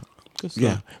stuff. whatnot. Good stuff.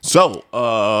 Yeah. So,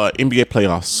 NBA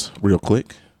playoffs, real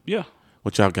quick. Yeah.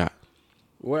 What y'all got?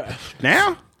 What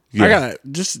now? Yeah. I gotta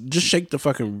just shake the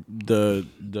fucking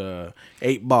the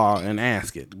 8 ball and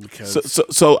ask it because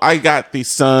So I got the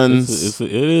Suns.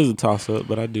 It is a toss up,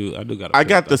 but I do got. I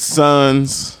got the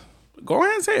Suns go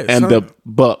ahead and say it. and son. the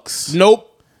Bucks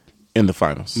Nope. in the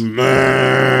finals. Moving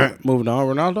on,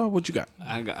 Ronaldo. What you got?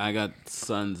 I got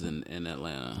Suns in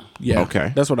Atlanta. Yeah,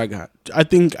 Okay. that's what I got. I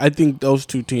think those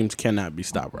two teams cannot be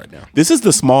stopped right now. This is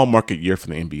the small market year for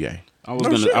the NBA. I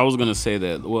was gonna say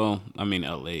that. Well, I mean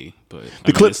LA, but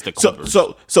it's the So Clippers.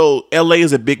 so LA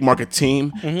is a big market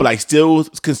team, but I still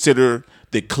consider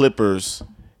the Clippers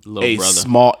Little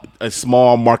brother. a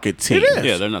small market team.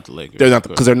 Yeah, they're not the Lakers. They're not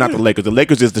because they're not the Lakers. The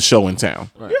Lakers is the show in town.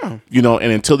 Right. Yeah,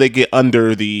 And until they get out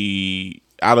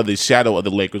of the shadow of the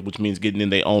Lakers, which means getting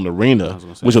in their own arena, was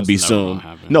gonna say, which will that's be never soon. gonna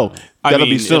happen. No, I that'll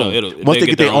mean, be soon. it'll- Once they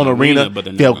get their own arena, but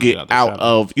they're never they'll gonna get out the out shadow.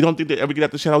 of. You don't think they ever get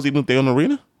out the shadows even if they own an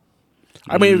arena?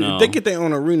 I mean, No. if they get their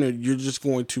own arena, you're just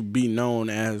going to be known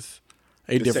as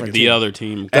a different second The team. other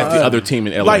team. As the other team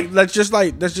in LA, Like that's just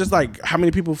like how many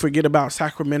people forget about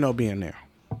Sacramento being there?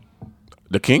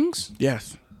 the Kings.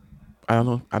 Yes. I don't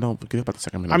know. I don't forget about the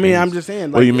Sacramento. I mean, Kings. I'm just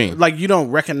saying. Like, What do you mean? Like you don't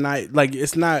recognize. Like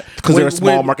it's not 'Cause they're a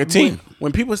small market team.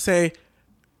 When people say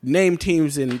name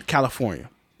teams in California,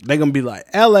 they're gonna be like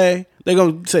L.A. They're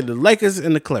gonna say the Lakers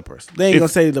and the Clippers. They ain't gonna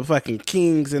say the fucking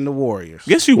Kings and the Warriors.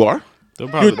 Yes, you are. They'll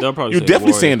probably You're say definitely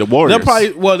Warriors. saying the Warriors. They'll probably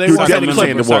they You're won't say the definitely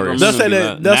saying the Clippers. Warriors. They'll say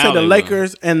Now the they will.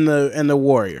 Lakers and the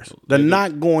Warriors. They're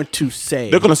not going to say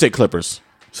They're gonna say Clippers.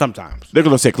 sometimes. They're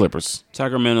gonna say Clippers.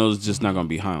 Sacramento's just not gonna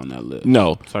be high on that list.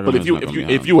 No, but Sacramento's if not gonna be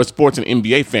high if on you're a sports and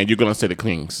NBA fan, you're gonna say the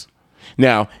Kings.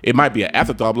 Now it might be an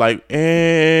afterthought, like,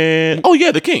 oh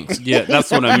yeah, the Kings. Yeah,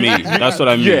 that's what I mean. That's what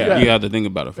I mean. Yeah. You have to think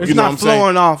about it. It's You know not what I'm saying?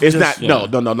 flowing off It's just-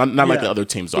 not. No, not like Yeah. the other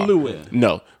teams are. Fluid.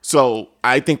 No. So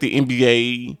I think the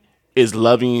NBA is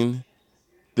loving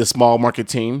the small market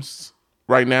teams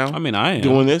right now. I mean, I am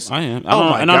doing this. I am.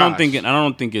 Oh my I gosh.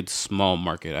 don't think it's small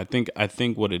market. I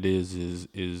think what it is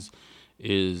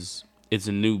it's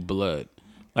a new blood.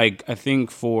 Like I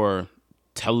think for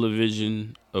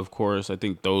television, of course, I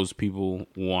think those people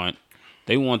want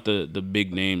the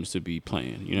big names to be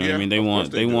playing. You know what Yeah, I mean? They of course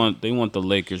want they do. they want the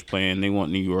Lakers playing. They want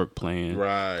New York playing.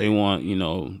 Right. They want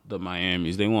the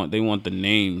Miamis. They want the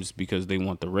names because they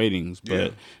want the ratings. But Yeah.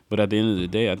 but at the end of the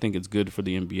day, I think it's good for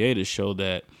the NBA to show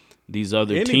that these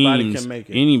other Anybody teams can make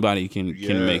it. anybody can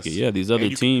make it. Yes. Yeah, these And other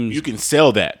you teams. you can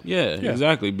sell that. Yeah,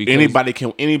 exactly. Because Anybody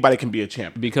can be a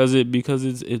champion. because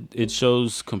it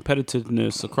shows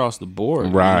competitiveness across the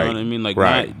board. Right. You know what I mean? Like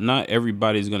Right. not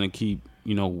everybody's gonna keep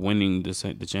winning the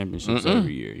championships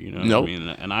every year. You know what Nope. I mean?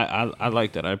 And I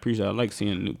like that. I appreciate. I like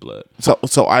seeing new blood.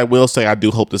 So I will say I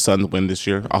do hope the Suns win this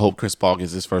year. I hope Chris Paul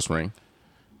gets his first ring.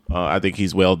 I think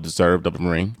he's well deserved of a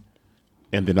ring,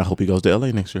 and then I hope he goes to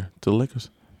LA next year to the Lakers.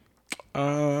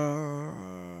 I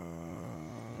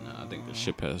think the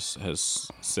ship has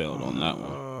sailed on that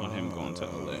one on him going to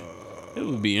LA. It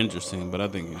would be interesting, but I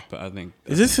think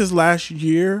Is this his last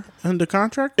year under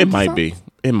contract? It with the might Suns? be.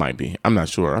 It might be. I'm not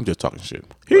sure. I'm just talking shit.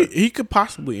 He could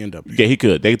possibly end up. Yeah, he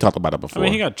could. They talked about it before. I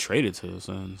mean he got traded to the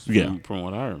Suns. Yeah. from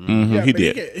what I remember. Mhm, he but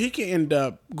did. He could end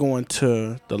up going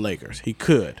to the Lakers. He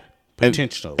could And-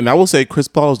 potentially. And I will say Chris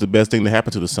Paul is the best thing that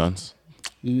happened to the Suns.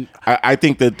 I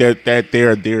think that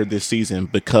they're there this season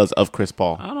because of Chris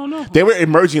Paul. I don't know. They were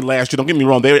emerging last year. Don't get me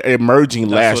wrong. They were emerging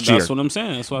last year. That's what I'm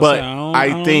saying. That's why But I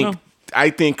don't know. I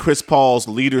think Chris Paul's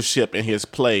leadership and his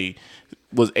play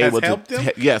was able helped to them?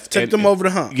 yes, Took them over the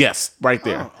hump. Yes, right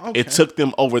there. Oh, okay. It took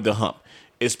them over the hump,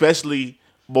 especially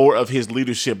more of his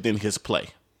leadership than his play.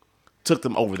 Took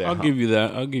them over that. I'll hump. give you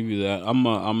that. I'm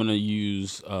gonna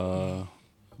use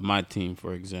my team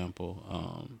for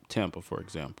example, Tampa for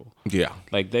example. Yeah.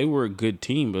 Like they were a good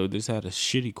team, but they just had a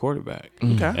shitty quarterback.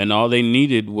 Okay. And all they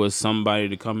needed was somebody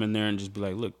to come in there and just be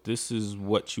like, "Look, this is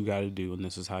what you got to do, and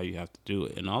this is how you have to do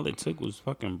it." And all it took was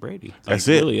fucking Brady. Like, That's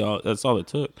it. Really, that's all it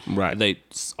took. Right. They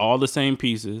all the same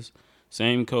pieces,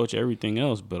 same coach, everything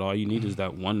else, but all you need is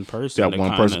that one person. That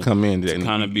one person come in to and-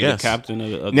 kind of be yes. the captain of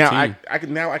the Now team.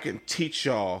 I can teach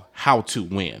y'all how to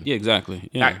win. Yeah, exactly.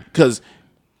 Yeah. Because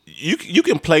you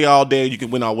can play all day, you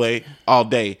can win all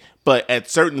day, but at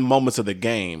certain moments of the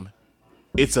game,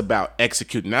 it's about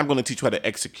executing. Now I'm going to teach you how to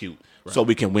execute so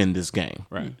we can win this game.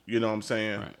 Right. You know what I'm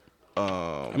saying? Right.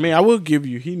 I mean, I will give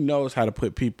you. He knows how to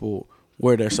put people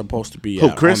where they're supposed to be Who,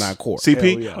 at Chris? on that court. CP?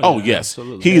 Hell yeah. Oh, yeah, yes.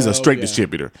 absolutely. He's a Hell straight yeah.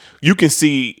 distributor. You can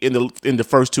see in the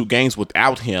first two games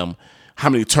without him how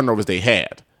many turnovers they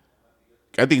had.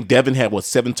 I think Devin had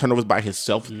 7 turnovers by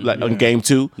himself in game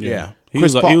 2. Yeah. He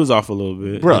Chris was Paul- he was off a little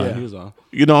bit. Bruh. Yeah, he was off.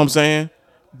 You know what I'm saying?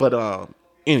 But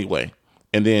anyway,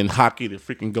 and then hockey, the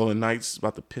freaking Golden Knights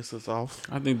about to piss us off.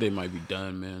 I think they might be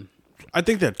done, man. I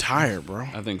think they're tired, bro.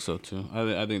 I think so too.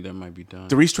 I think they might be done.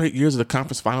 3 straight years of the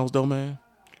conference finals, though, man.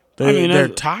 They're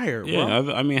that's- tired, bro.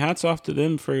 Yeah, I mean, hats off to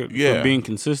them for Yeah. being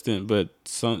consistent, but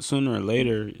sooner or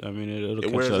later, I mean, it'll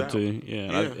wears catch up out. to you.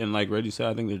 Yeah, Yeah. and like Reggie said,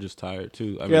 I think they're just tired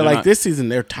too. I mean, Yeah, they're like not- this season,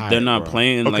 they're tired. They're not bro.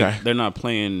 playing Okay. like they're not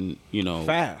playing,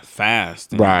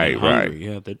 fast, and, Right, and hungry.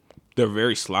 Yeah, they're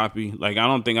very sloppy. Like I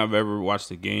don't think I've ever watched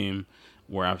a game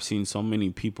where I've seen so many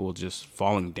people just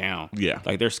falling down. Yeah.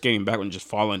 like they're skating back and just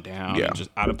falling down. Yeah. and just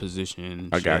out of position.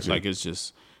 And I shit. got you. Like it's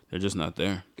just they're just not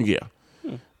there. Yeah.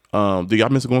 Do y'all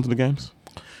miss going to the games?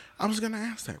 I was gonna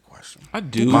ask that question. I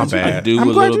do. My I bad. do I'm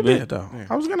a glad little you bit. did, though.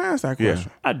 I was gonna ask that question.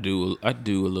 I do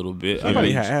a little bit. Somebody I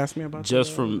mean, had asked me about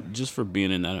just that. just for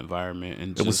being in that environment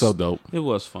and It was just- so dope. It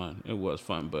was fun. It was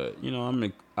fun, but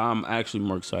I'm actually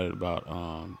more excited about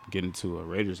getting to a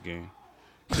Raiders game.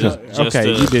 Just Okay,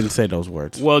 to- you didn't say those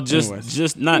words. Well, just Anyways.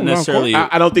 just not No, of necessarily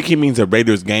I don't think he means a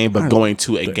Raiders game, but going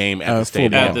to a game at the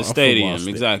stadium. at the a stadium. football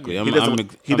Exactly.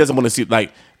 He doesn't want to see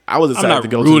like I was I'm excited not to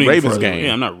go to rooting the Ravens for them. game.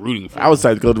 Yeah, I'm not rooting for. I was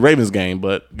excited to go to the Ravens game,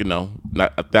 but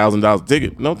not $1,000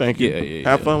 ticket. No, thank you. Yeah.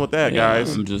 Have fun with that, Yeah,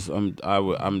 guys.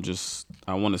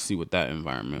 I want to see what that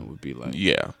environment would be like.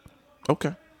 Yeah.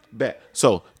 Okay. Bet.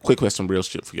 So, quick question, real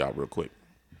shit for y'all, real quick.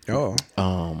 Oh,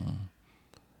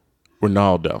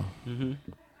 Ronaldo. yeah,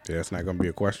 that's not gonna be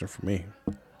a question for me.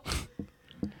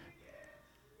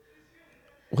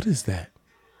 What is that?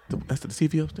 That's the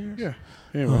TV upstairs. Yeah.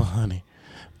 Oh, honey.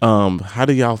 How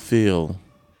do y'all feel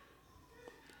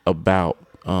about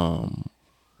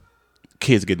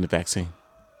kids getting the vaccine?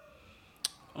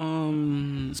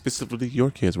 Specifically, your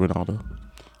kids, Ronaldo.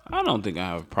 I don't think I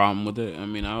have a problem with it. I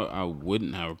mean, I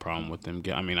wouldn't have a problem with them.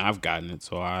 I mean, I've gotten it,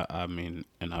 so I mean,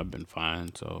 and I've been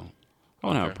fine, so I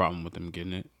wouldn't have a problem with them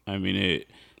getting it. I mean, it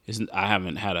isn't. I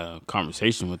haven't had a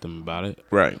conversation with them about it.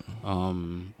 Right.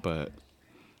 But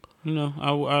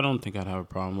I don't think I'd have a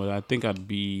problem with it. I think I'd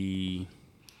be.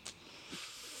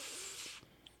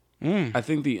 I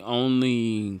think the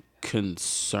only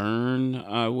concern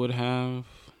I would have.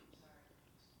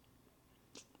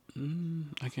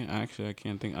 I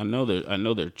can't think. I know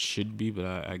there should be, but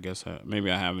I guess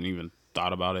maybe I haven't even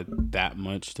thought about it that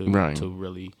much to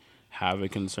really have a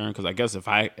concern. Because I guess if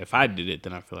I did it,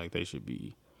 then I feel like they should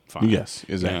be fine. Yes,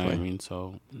 exactly. You know what I mean,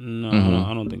 so no,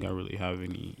 I don't think I really have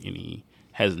any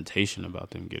hesitation about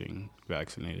them getting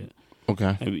vaccinated.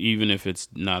 Okay. Even if it's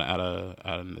not out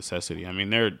of necessity. I mean,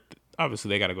 they're obviously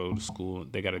they got to go to school.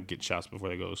 They got to get shots before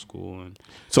they go to school. And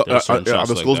So, there are certain the shots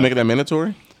like schools that. making that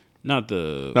mandatory Not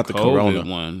the Not the COVID corona.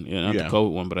 one. Yeah, not Yeah. the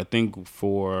COVID one. But I think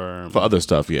for other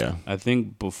stuff? Yeah. I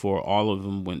think before all of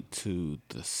them went to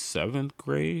the 7th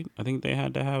grade, I think they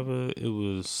had to have it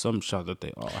was some shot that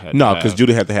they all had. No, to because have.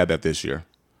 Judah had to have that this year.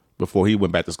 Before he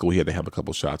went back to school, he had to have a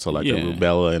couple shots. So like the Yeah.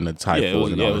 rubella and the typhoid it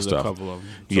was, and all it that was stuff. a couple of them.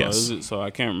 So Yes. so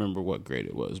I can't remember what grade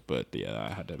it was, but yeah,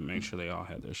 I had to make sure they all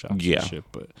had their shots. Yeah. And shit.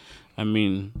 But I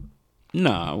mean,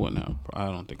 I wouldn't have. I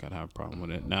don't think I'd have a problem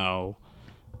with it. Now,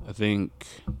 I think.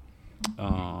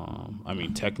 I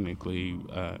mean, technically,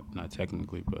 not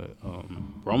technically, but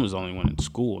Roman's the only one in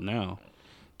school now,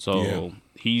 so Yeah.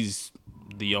 he's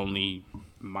the only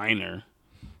minor.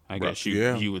 I guess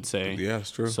Yeah. you would say. Yeah,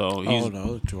 it's true. So he's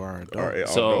no, you are adult. All right,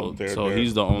 so they're-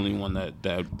 he's the only one that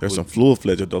There's would, some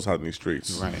fluid-fledged adults out in these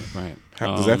streets. right.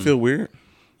 Does that feel weird?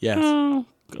 Yes.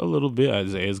 A little bit.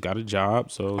 Isaiah's got a job,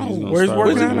 so he's gonna where's start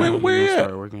working working. at? He's gonna Where?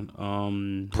 start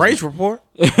working. Praise report.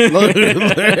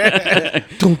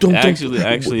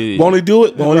 Actually, Won't he do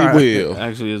it? Won't Right. he will?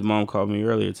 Actually, his mom called me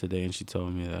earlier today, and she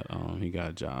told me that he got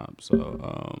a job.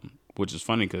 So, which is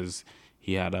funny because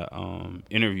he had a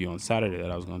interview on Saturday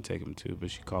that I was going to take him to,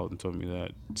 but she called and told me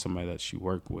that somebody that she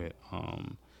worked with,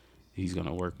 he's going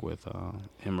to work with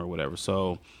him or whatever.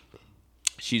 So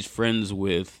she's friends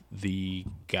with the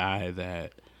guy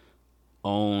that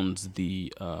owns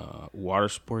the water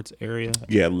sports area.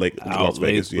 Yeah, Lake Las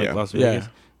Vegas. Lake Yeah. Las Yeah. Vegas.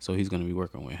 So he's going to be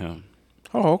working with him.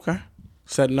 Oh, okay.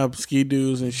 Setting up ski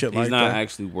doos and shit He's like not that.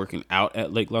 actually working out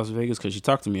at Lake Las Vegas because she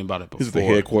talked to me about it before. He's at the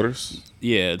headquarters.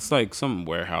 Yeah, it's like some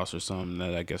warehouse or something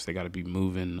that I guess they got to be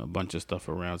moving a bunch of stuff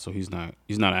around. So he's not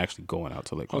actually going out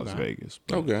to Lake Las Vegas.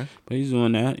 But, Okay. but he's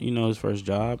doing that. You know, his first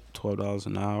job, $12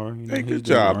 an hour. You know, Hey, he's good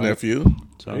doing job, all right. nephew.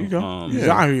 So, There you go. um, He's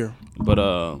out here. But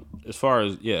as far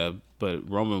as but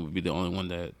Roman would be the only one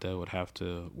that would have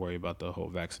to worry about the whole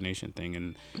vaccination thing,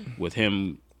 and with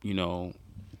him, you know,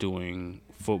 doing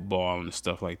football and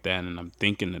stuff like that, and I'm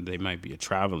thinking that they might be a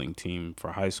traveling team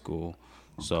for high school,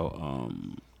 so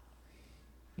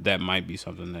that might be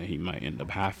something that he might end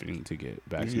up having to get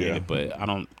vaccinated. Yeah. But I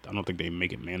don't think they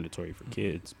make it mandatory for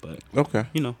kids. But Okay.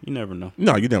 you know, you never know.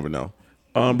 No, you never know.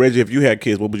 Reggie, if you had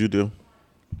kids, what would you do?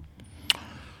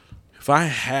 If I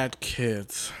had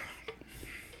kids,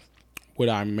 would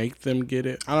I make them get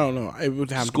it? I don't know. It would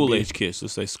have School to be age kids.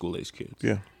 Let's say school age kids.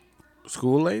 Yeah.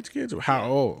 school age kids. How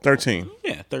old? 13.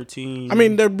 Yeah, 13. I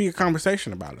mean, there'd be a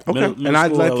conversation about it. Middle and I'd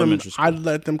school, let them. elementary school. I'd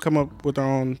let them come up with their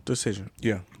own decision.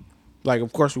 Yeah. Like,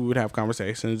 of course, we would have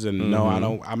conversations, and no, I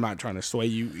don't. I'm not trying to sway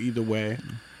you either way.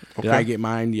 Did I get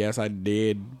mine? Yes, I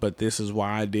did. But this is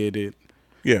why I did it,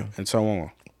 Yeah. and so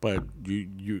on. But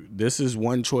you, this is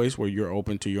one choice where you're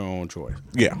open to your own choice.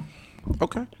 Yeah.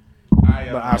 Okay.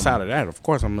 But outside of that, of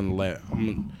course,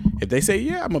 if they say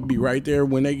yeah, I'm gonna be right there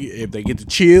when if they get the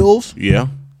chills, Yeah.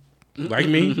 like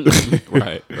me,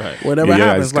 right. whatever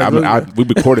happens. We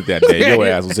recorded that day. Your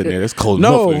ass was sitting there. It's cold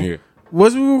enough in here.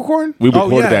 Was we recording? We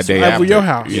recorded that day over after. your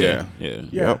house. Yeah. Yeah.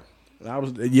 Yeah. I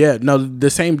was the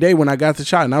same day when I got the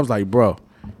shot, and I was like, bro,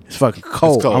 it's fucking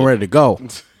cold. cold. I'm ready to go.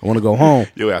 I want to go home.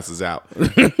 Your ass is out.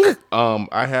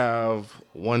 I have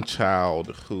one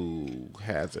child who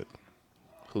has it.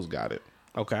 Who's got it?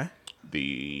 Okay.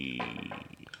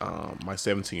 My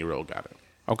 17-year-old got it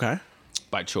Okay.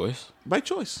 By choice. by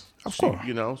choice. Of course.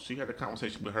 You know, she had a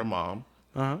conversation with her mom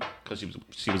Uh huh. because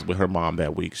she was with her mom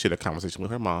that week. She had a conversation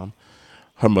with her mom.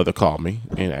 Her mother called me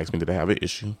and asked me, did I have an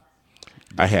issue?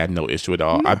 I had no issue at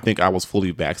all. I think I was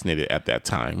fully vaccinated at that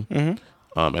time.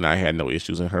 And I had no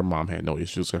issues, and her mom had no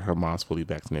issues, and her mom's fully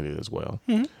vaccinated as well.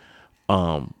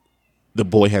 The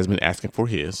boy has been asking for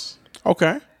his.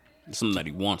 Okay. It's something that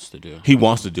he wants to do. He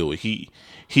wants to do it. He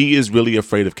is really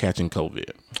afraid of catching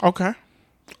COVID. Okay.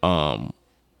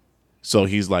 So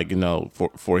he's like, you know,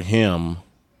 for him,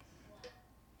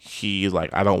 he's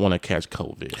like, I don't want to catch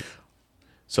COVID.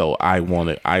 So I want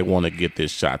to get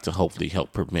this shot to hopefully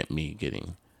help prevent me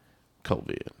getting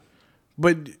COVID.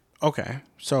 But okay.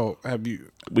 So have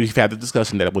you? We've had the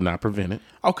discussion that it will not prevent it.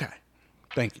 Okay.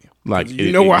 Thank you. Like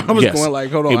you know where I was going.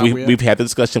 Like, hold on. We've had the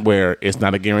discussion where it's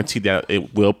not a guarantee that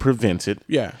it will prevent it.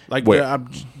 Yeah. Like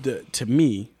to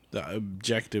me, the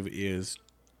objective is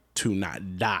to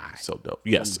not die. So dope.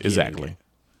 Yes, exactly.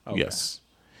 Okay. Yes.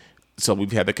 So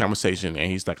we've had the conversation,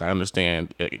 and he's like, I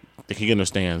understand. He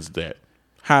understands that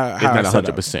How it's not it's set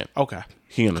up. 100%. Okay.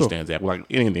 He understands that. Like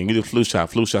anything, you do flu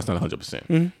shot's not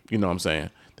 100%. You know what I'm saying?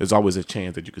 There's always a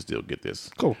chance that you can still get this.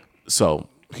 Cool. So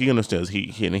he understands.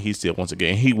 He still wants to get,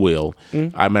 and he will.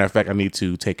 Matter of fact, I need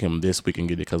to take him this week and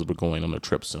get it because we're going on a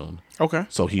trip soon. Okay.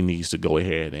 So he needs to go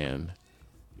ahead and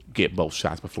get both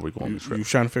shots before we go on the trip. You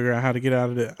trying to figure out how to get out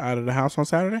of the house on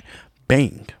Saturday?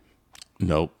 Bang.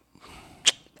 Nope.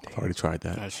 I've already tried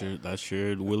that. That's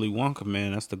your Willy Wonka,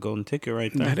 man. That's the golden ticket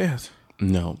right there. That is.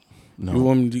 No. You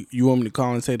want me to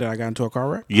call and say that I got into a car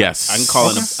wreck? Yes. I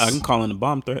can call in a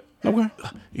bomb threat. Okay.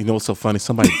 You know what's so funny?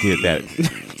 Somebody did that.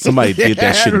 Somebody did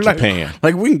that shit in Japan.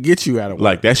 Like we can get you out of work.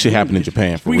 Like that shit happened in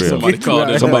Japan for real. Somebody called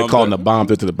it. Somebody calling a bomb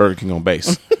threat to the Burger King on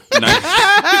base.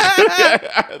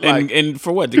 and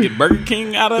for what? To get Burger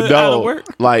King out of work?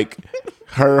 Like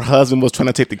her husband was trying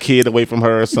to take the kid away from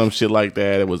her or some shit like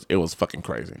that. It was fucking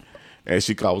crazy. And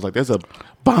she called, was like, there's a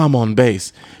bomb on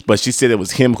base. But she said it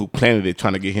was him who planted it,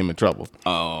 trying to get him in trouble.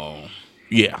 Oh.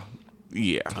 Yeah.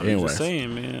 I'm just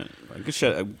saying, man. I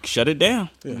can shut it down.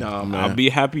 No, man. I'll be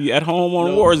happy at home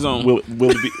on Warzone.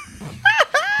 We'll be.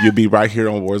 You'll be right here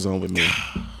on Warzone with me.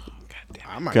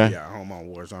 I might Okay. be at home on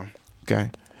Warzone.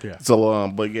 Okay. Yeah. So,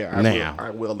 but yeah, Now. I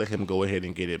will let him go ahead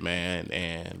and get it, man,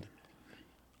 and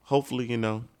hopefully,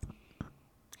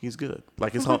 he's good.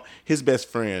 Like his best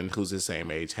friend, who's his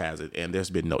same age, has it, and there's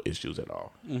been no issues at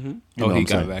all. Mm-hmm. You know what he I'm got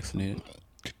saying? vaccinated.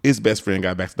 His best friend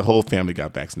got vaccinated. The whole family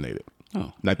got vaccinated.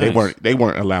 Oh, Like nice. they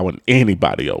weren't allowing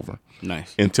anybody over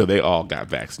Nice. until they all got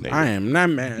vaccinated. I am not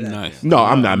mad at that. Nice. No,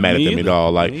 I'm not mad at Me them at either.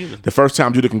 all. Like Me either. the first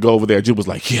time Judah can go over there, Judah was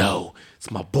like, "Yo, it's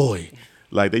my boy."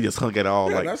 Like they just hung out all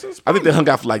like that's his I think they hung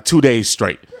out for like 2 days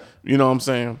straight. You know what I'm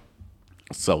saying?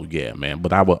 So yeah, man.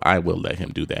 But I will let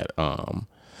him do that.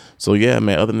 So yeah,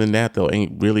 man. Other than that, though,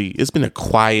 ain't really. It's been a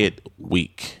quiet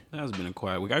week. That has been a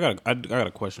quiet week. I got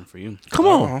a question for you. Come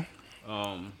on.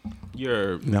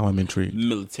 Your Now I'm intrigued.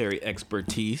 military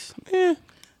expertise. Yeah.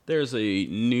 There's a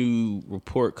new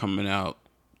report coming out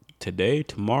today,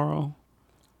 tomorrow,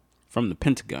 from the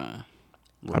Pentagon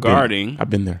I've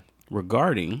been there.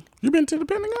 regarding You been to the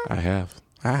Pentagon? I have.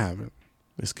 I haven't.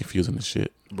 It's confusing as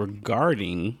shit.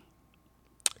 regarding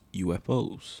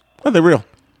UFOs. Oh, they're real.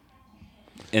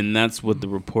 And that's what the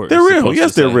report They're is real. supposed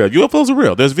Yes, to they're say. real. UFOs are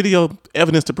real. There's video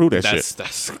evidence to prove that shit.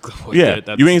 That's Yeah,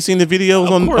 you ain't seen the videos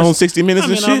Of on course. 60 Minutes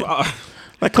I and mean, shit.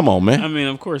 Like, come on, man. I mean,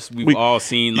 of course, we've all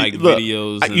seen like Look,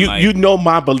 videos. And, you like, you know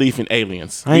my belief in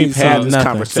aliens. I ain't We've had seen this nothing.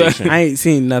 conversation. I ain't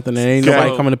seen nothing. And ain't Okay.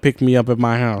 nobody coming to pick me up at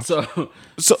my house.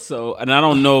 So, and I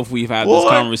don't know if we've had this What?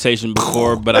 conversation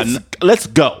before, but let's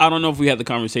go. I don't know if we had the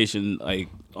conversation like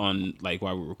on like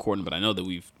while we're recording, but I know that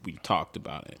we've talked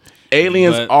about it.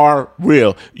 Aliens But- are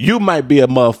real. You might be a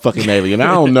motherfucking alien. I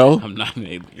don't know. I'm not an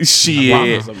alien.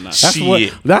 Shit. I'm not. That's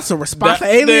Shit. That's a response That-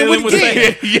 the alien the would alien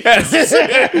get. would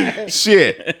Yes.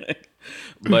 Shit.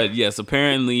 But yes,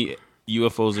 apparently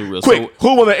UFOs are real. Quick,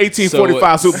 who won the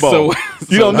 1845 Super Bowl? so-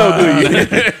 you don't know,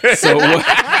 do you? So what?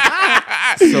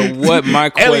 So what? My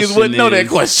question Aliens wouldn't know that is-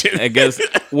 question. I guess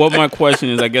what my question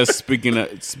is. I guess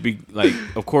like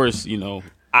of course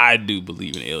I do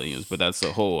believe in aliens, but that's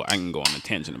a whole. I can go on a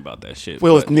tangent about that shit.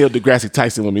 Well, but, it's Neil deGrasse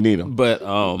Tyson when we need him. But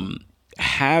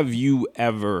have you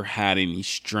ever had any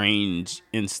strange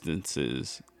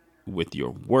instances with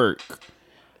your work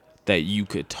that you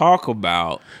could talk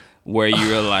about where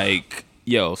you're like,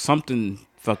 yo, something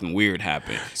fucking weird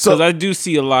happened? So- Because I do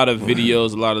see a lot of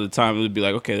videos. A lot of the time, it would be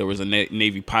like, okay, there was a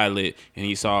Navy pilot and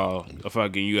he saw a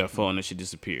fucking UFO and that shit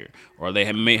disappeared, or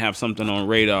they may have something on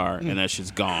radar and that shit's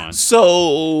gone.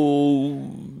 So,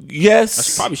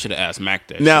 yes. Probably should have asked Mac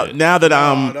that. Now, shit. now that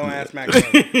I'm Don't ask Mac.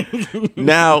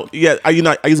 now, yeah, I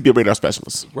used to be a radar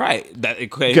specialist. Right.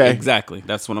 Okay. Okay. Exactly.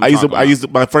 That's what I'm I talking used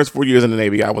about. my first 4 years in the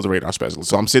Navy. I was a radar specialist,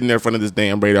 so I'm sitting there in front of this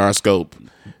damn radar scope,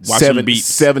 Watching beats.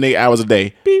 7-8 hours a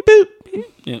day. Beep boop.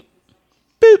 Yeah.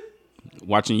 Boop.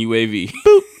 Watching UAV.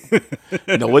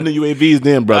 No, wasn't the UAVs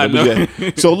then, brother. I know. But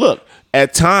yeah. So look,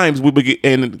 at times we would get,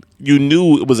 and you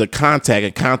knew it was a contact,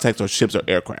 and contacts are ships or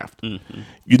aircraft. Mm-hmm.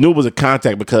 You knew it was a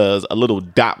contact because a little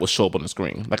dot would show up on the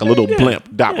screen, like a little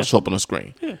blimp dot would show up on the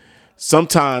screen. Yeah.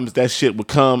 Sometimes that shit would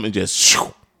come and just,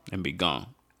 shoo, And be gone.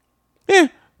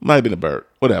 might have been a bird,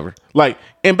 whatever. Like,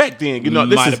 and back then, this Might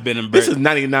is have been a bird. This is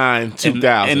 99,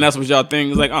 2000, And that's what y'all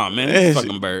think. It's like, oh man, it's a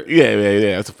fucking bird. Yeah,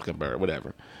 it's a fucking bird,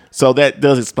 whatever. So that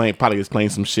does probably explain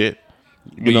some shit.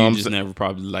 But know what you I'm just saying? never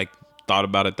probably like thought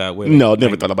about it that way. No,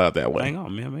 never thought about it that way. Hang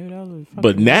on, man. Maybe that was a fucking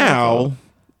But now,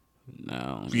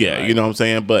 no. yeah, right. you know what I'm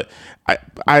saying? But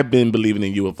I've been believing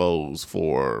in UFOs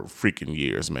for freaking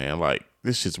years, man. Like,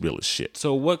 this shit's real as shit.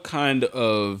 So, what kind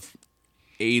of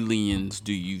aliens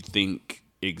do you think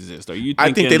exist? Are you?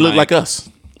 I think they look like us.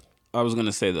 I was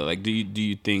gonna say that. Like, do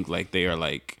you think like they are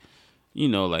like,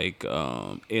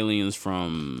 aliens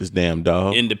from This damn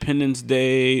dog. Independence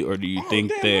Day, or do you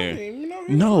think they're?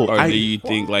 No, Or do you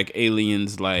think like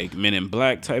aliens, like Men in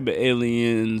Black type of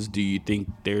aliens? Do you think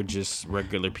they're just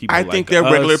regular people? I like think they're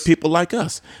us? regular people like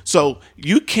us. So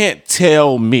you can't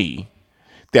tell me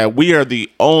that we are the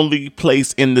only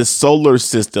place in the solar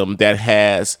system that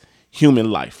has human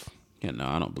life. Yeah, no,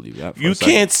 I don't believe that. for You a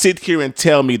second. can't sit here and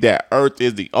tell me that Earth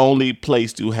is the only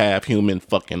place to have human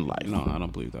fucking life. No, I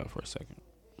don't believe that for a second.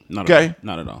 Not Okay. at all.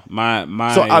 Not at all.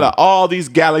 My. So out of all these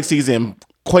galaxies and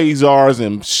quasars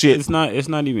and shit, It's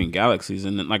not even galaxies,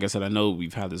 and like I said, I know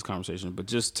we've had this conversation, but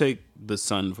just take the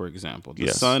sun for example. The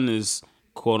Yes. sun is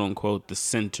quote unquote the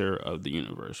center of the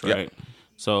universe, Yep. right?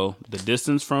 So the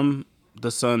distance from the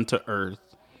sun to Earth,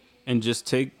 and just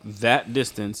take that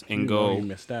distance and You go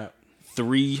missed that.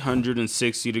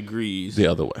 360 degrees. the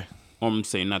other way. I'm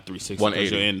saying not 360 because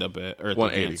 180. you'll end up at Earth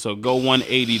 180. again. So go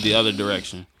 180 the other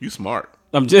direction. You smart.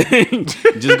 I'm just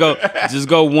just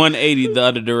go 180 the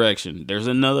other direction. There's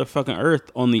another fucking Earth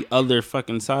on the other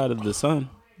fucking side of the sun.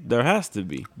 There has to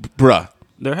be, bruh.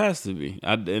 There has to be,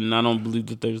 and I don't believe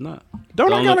that there's not.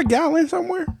 Don't I got a gallon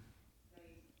somewhere?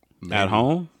 At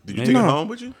home? Did you take it home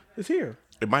with you? It's here.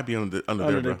 It might be under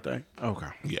there, bro. Thing. Okay.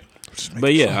 Yeah.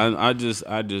 But yeah, I just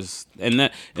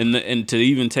and to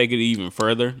even take it even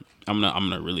further, I'm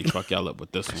gonna really fuck y'all up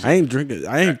with this one. I ain't drinking.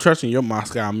 I ain't trusting your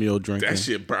Moscow Mule drinking. That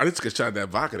shit burn. I just got shot of that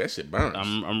vodka. That shit burns.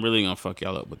 I'm really gonna fuck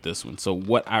y'all up with this one. So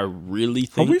what I really Are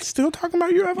think? we still talking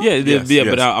about UFO? Yeah, Yes, yeah, yes.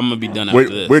 but I'm gonna be done after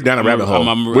this. We're down a rabbit hole.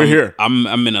 We're here. I'm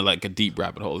in a deep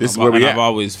rabbit hole. This is where we at. I've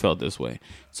always felt this way.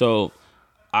 So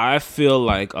I feel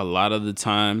like a lot of the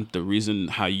time, the reason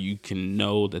how you can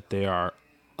know that there are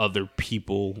other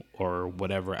people or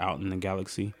whatever out in the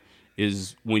galaxy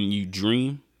is when you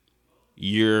dream,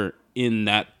 you're in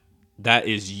that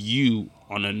is you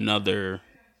on another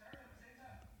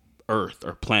Earth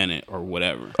or planet or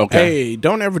whatever. Okay. Hey,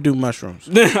 don't ever do mushrooms.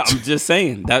 I'm just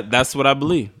saying that's what I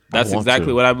believe. That's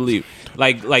exactly what I believe.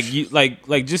 Like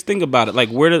just think about it. Like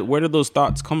where do those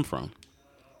thoughts come from?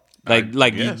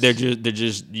 Yes. They're just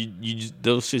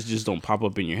those shits just don't pop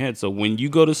up in your head. So when you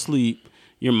go to sleep,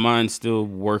 your mind's still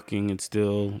working. It's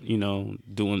still,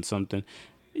 doing something.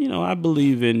 I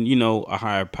believe in, a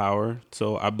higher power.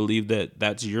 So I believe that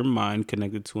that's your mind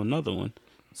connected to another one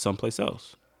someplace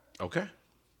else. Okay.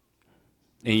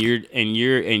 And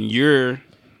you're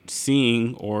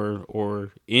seeing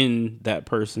or in that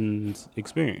person's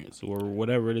experience or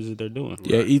whatever it is that they're doing.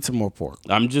 Yeah, eat some more pork.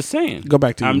 I'm just saying. Go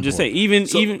back to I'm eating just pork. saying. Even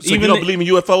So even you don't the, believe in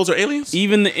UFOs or aliens?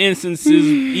 even the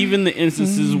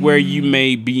instances where you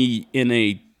may be in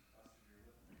a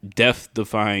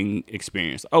death-defying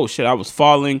experience. Oh shit, I was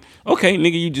falling. Okay,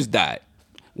 nigga, you just died.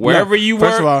 Wherever you were.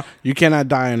 First of all, you cannot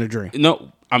die in a dream.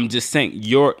 No, I'm just saying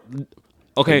you're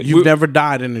okay. You've never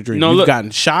died in a dream. No, You've look.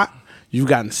 gotten shot. You've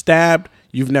gotten stabbed.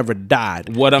 You've never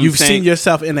died. What I'm You've saying- seen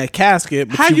yourself in a casket.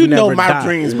 But How you've you know never my died.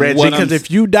 dreams, Reggie? What Because I'm- if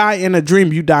you die in a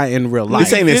dream, you die in real life.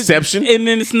 This ain't Inception. And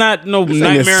then it's not no ain't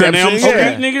Nightmare on Elm Inception, Street,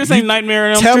 yeah. nigga. This ain't Nightmare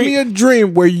on Elm Tell Street. me a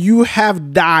dream where you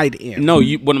have died in. No,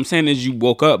 what I'm saying is you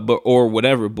woke up, or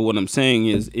whatever. But what I'm saying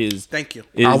is Thank you.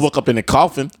 I woke up in a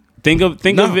coffin. Think of it.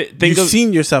 Think You've of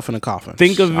seen yourself in a coffin.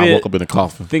 think of I it. woke up in a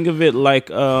coffin. Think of it like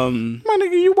My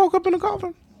nigga, you woke up in a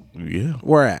coffin? Yeah.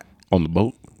 Where at? On the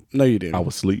boat. No, you didn't. I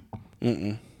was asleep.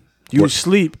 You was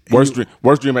asleep. and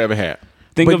Worst dream I ever had.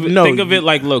 think But of it. no, think of it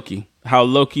like Loki. How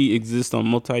Loki exists on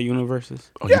universes.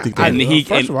 Oh, Yeah, you think I, that?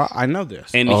 first of all, I know this.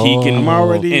 And he can I'm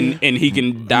already- and he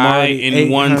can die already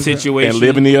in one 800 situation and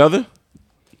live in the other?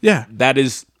 yeah. that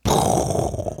is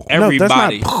that's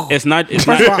everybody. not- It's not. First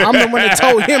of all, I'm the one that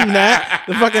told him that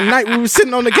the fucking night we were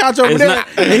sitting on the couch over It's there, not-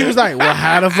 and he was like, "Well,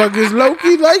 how the fuck is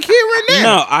Loki like here and there?"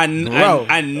 No, Bro.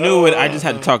 I knew it. I just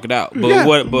had to talk it out. But Yeah.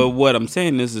 what I'm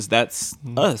saying is that's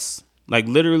us. Like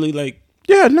literally, like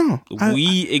Yeah, no,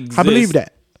 we exist. I believe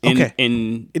that. Okay.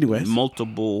 In Anyways.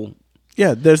 multiple.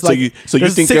 yeah. There's So like you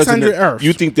there's think 600 Earths.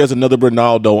 you think there's another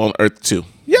Ronaldo on Earth too?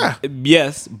 yeah.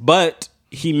 Yes, but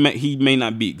he may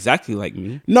not be exactly like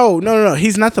me. No.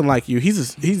 He's nothing like you.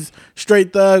 He's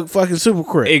straight thug, fucking super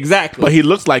crip. Exactly. But he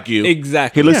looks like you.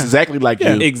 Exactly. He looks Yeah. exactly like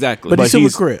Yeah. you. Exactly. But he's super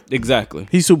he's- crip. Exactly.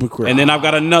 He's super crip. And then I've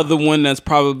got another one that's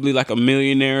probably like a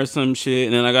millionaire or some shit.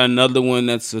 And then I got another one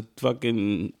that's a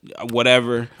fucking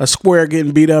whatever. a square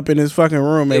getting beat up in his fucking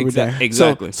room every day.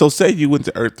 Exactly. So say you went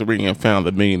to Earth 3 and found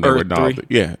the millionaire Earth Ronaldo. 3?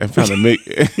 Yeah, and found a million.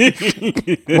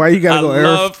 Why you gotta go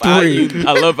Earth 3?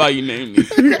 I love how you named me.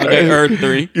 Okay, Earth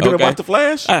 3. You didn't okay. watch The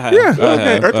Flash? I have. Yeah. I have.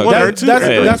 Okay, Earth Okay. one, Earth two.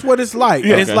 That's what it's like.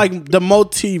 It's Okay. like the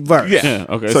multiverse. Yeah.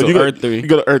 Okay, so you go, Earth 3. You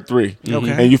go to Earth 3. Okay.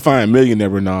 And you find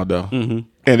millionaire Ronaldo.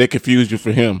 And they confuse you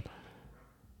for him.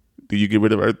 Do you get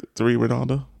rid of Earth 3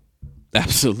 Ronaldo?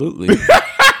 Absolutely.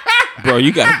 Bro,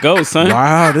 you gotta go, son.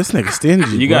 Wow, this nigga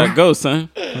stingy. You bro. gotta go, son.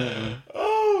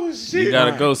 Oh shit. You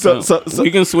gotta go, So- son. so-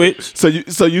 we can switch.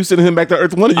 So you sending him back to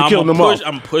Earth 1 or you killing him off?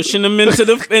 I'm pushing him into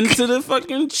the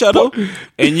fucking shuttle,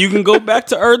 and you can go back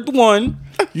to Earth 1.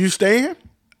 You staying?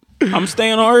 I'm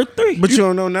staying on Earth 3. But you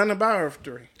don't know nothing about Earth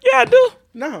 3. Yeah, I do.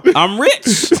 No. I'm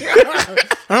rich.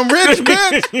 I'm rich,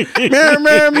 bitch.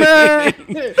 Man.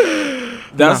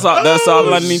 That's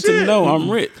all I need to know. I'm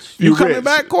rich. You coming rich.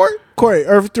 back, Corey? Corey,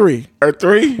 Earth 3. Earth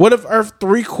 3? What if Earth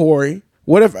 3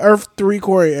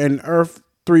 Corey and Earth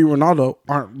 3 Ronaldo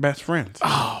aren't best friends?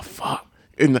 Oh fuck.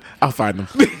 I'll find him.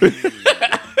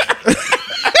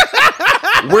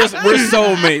 We're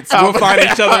soulmates. We'll find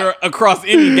each other across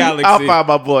any galaxy. I'll find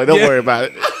my boy. Don't worry about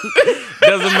it.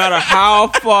 Doesn't matter how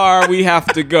far we have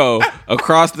to go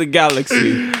across the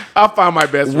galaxy. I'll find my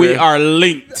best friend. We are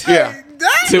linked. Yeah.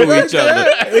 to each other.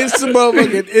 It's some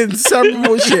motherfucking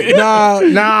inseparable shit.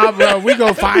 Nah, bro. We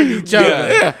gonna find each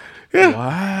other. Yeah.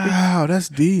 Wow, that's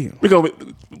deep. We gonna Corey.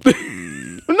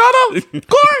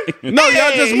 No,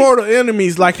 y'all just mortal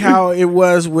enemies, like how it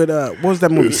was with what was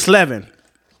that movie? Slevin.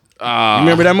 You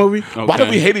remember that movie? Why do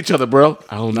we hate each other, bro?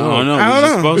 I don't know. I don't know. I We're don't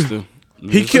just know. supposed to.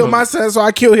 He killed my son, so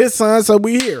I killed his son, so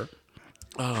we here.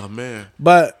 Oh man,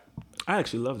 But I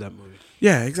actually love that movie.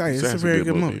 yeah, exactly. It's that's a very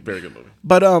good movie. Very good movie.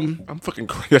 But I'm fucking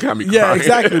crying. That got me crying. yeah,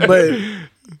 exactly. But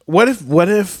what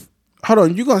if? Hold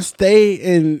on, you gonna stay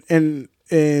in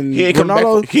he ain't coming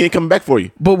Ronaldo? back. He ain't coming back for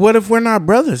you. But what if we're not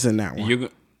brothers in that one? You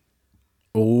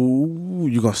Oh,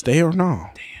 you gonna stay or no?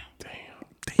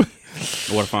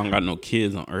 what if I don't got no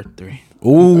kids on Earth 3?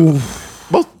 Ooh,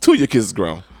 Both two of your kids is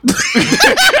grown.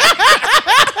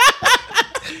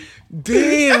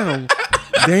 damn,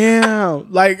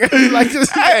 like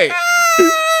just Hey,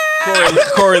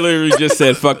 Corey literally just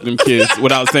said "fuck them kids"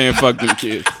 without saying "fuck them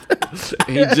kids."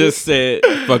 He just said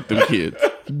 "fuck them kids."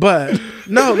 But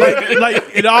no, like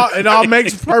it all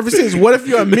makes perfect sense. What if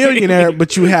you're a millionaire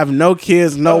but you have no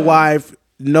kids, no wife,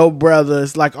 no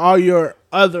brothers, like all your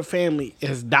other family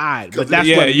has died? But that's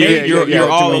Yeah, what you're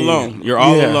all what you mean. alone. You're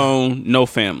all Yeah. alone, no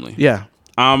family. Yeah.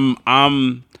 I'm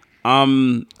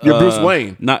you're Bruce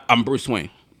Wayne. I'm Bruce Wayne.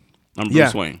 I'm Bruce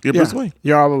Yeah. Wayne. You're Bruce Wayne.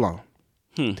 You're all alone.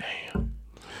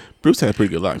 Bruce had a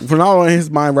pretty good life. Ronaldo in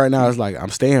his mind right now is like, I'm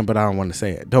staying, but I don't want to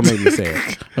say it. Don't make me say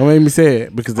it. Don't make me say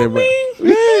it because they're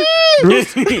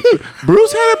Bruce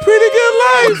had a pretty good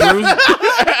life.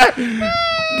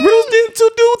 Bruce didn't do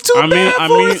too bad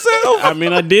for himself. I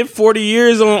mean, I did 40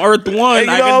 years on Earth 1. You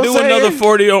I know can what do I'm saying? another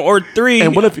 40 on Earth 3.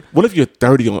 And what if you're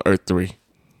 30 on Earth 3?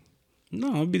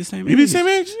 No, it'd be the same age. You be the same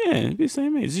age? Yeah, it'd be the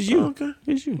same age. It's you. Oh, okay.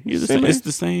 It's you. You're the Same same. It's age?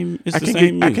 the same. It's I the can't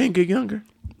same. get, I you. can't get younger.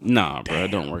 Nah, bro,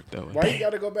 it don't work that way. Why you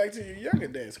gotta go back to your younger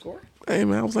days, Corey? Hey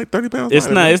man, I was like 30 pounds. It's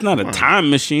lighter, not. man. It's not a time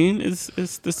machine. It's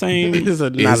the same. It is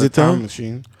not Is a it though? time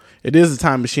machine. It is a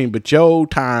time machine, but your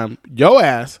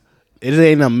ass, it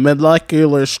ain't a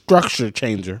molecular structure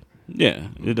changer. Yeah,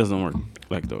 it doesn't work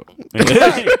like that. It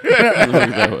doesn't work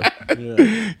that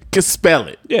way. Can spell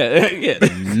it. Yeah, yeah.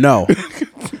 No.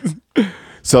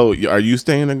 So are you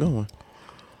staying or going?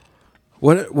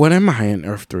 What am I in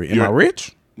Earth 3? Am I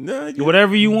rich? No,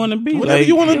 Whatever you want to be. whatever like,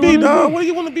 you want to be, wanna dog. What do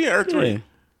you want to be in Earth 3? Yeah.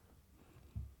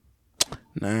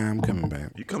 Nah, I'm coming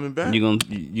back. You coming back? You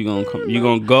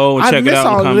gonna go and I check it miss out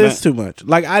and all come of this back. too much.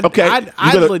 Like I'd you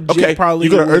go to, legit probably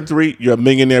you go to would- Earth 3. You're a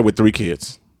millionaire with 3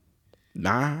 kids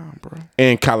Nah, bro.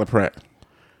 and Kyla Pratt.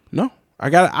 No, I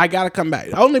gotta come back.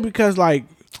 Only because like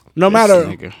no matter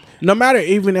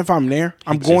even if I'm there,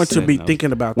 I'm just going to said be no.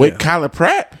 thinking about Wait, this. Kyla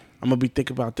Pratt? I'm gonna be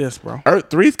thinking about this, bro. Earth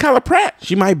 3's Kyla Pratt.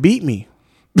 She might beat me.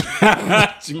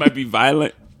 She might be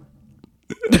violent.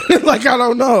 Like I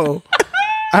don't know.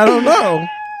 I don't know.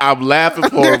 I'm laughing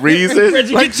for a reason.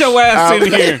 Reggie, get your ass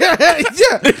in here.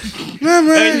 Yeah. Nah,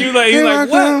 man. And you like, Here I what?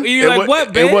 come. You like,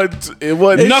 what, It man?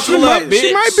 wasn't. Knuckle up, bitch.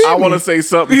 She might beat I me. want to say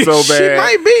something so She bad.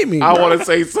 might beat me. I bro. want to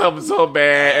say something so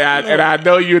bad, and I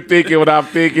know you're thinking what I'm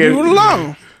thinking. Leave it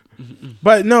alone.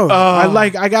 But no,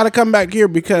 I gotta come back here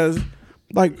because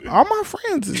like all my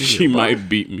friends is She here, bro. might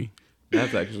beat me.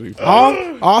 That's actually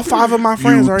funny. all 5 of my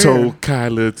friends You are told here.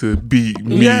 Kyla to beat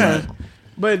me. Yeah.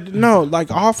 But no, like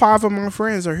all 5 of my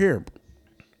friends are here.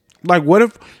 Like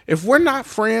what if we're not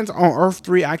friends on Earth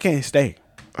 3, I can't stay.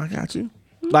 I got you.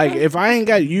 Like if I ain't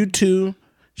got you two,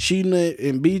 Sheena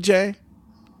and BJ,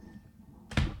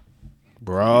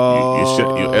 bro.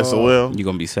 You SOL. You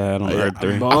gonna be sad on Earth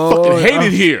 3. I fucking hate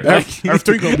it here. Earth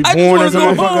 3 gonna be I just born wanna as a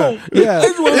go motherfucker. home. Yeah. I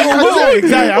just wanna go home.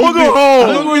 Exactly. I wanna go home.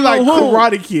 I'm gonna be like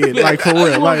Karate Kid, like for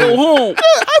real. Like, Go home.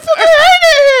 I fucking hate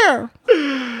it here.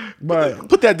 But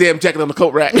Put that damn jacket on the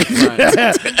coat rack.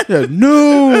 yeah,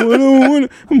 no, I don't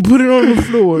want to. I'm put it on the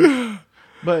floor.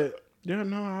 But yeah,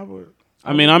 no, I would.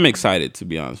 I mean, I'm excited to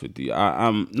be honest with you.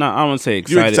 I'm not. I won't say You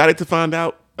excited. excited to find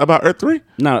out about Earth 3?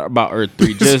 Not about Earth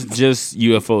 3. Just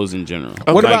UFOs in general.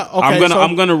 What about- okay,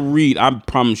 I'm gonna read. I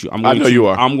promise you. I'm I going know to, you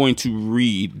are. I'm going to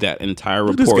read that entire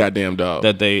Look at this report goddamn dog.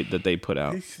 that they put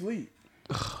out. Sleep.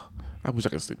 I wish I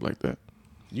could sleep like that.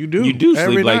 You do. You do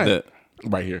every sleep like night. that.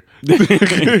 Right here. You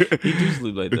do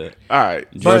sleep like that. All right.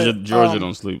 Georgia But,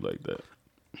 don't sleep like that.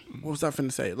 What was I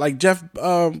finna say? Like Jeff,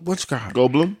 what's God?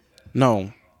 Goldblum?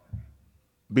 No,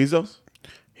 Bezos?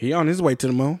 he on his way to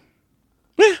the moon.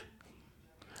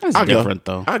 That's I'll different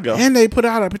go. though. I go. And they put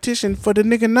out a petition for the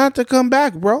nigga not to come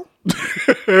back, bro.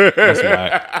 That's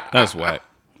whack. That's whack.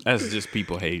 That's just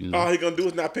people hating. All he gonna do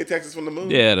is not pay taxes from the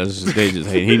moon. Yeah, that's just they just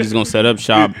hate. He just gonna set up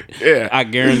shop. Yeah. I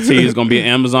guarantee it's gonna be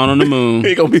Amazon on the moon.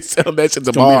 He gonna be selling that shit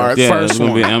to Mars. Yeah, it's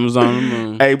gonna be Amazon on the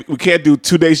moon. Hey, we can't do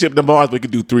 2-day ship to Mars. We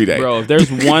can do 3-day. Bro, if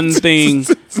there's one thing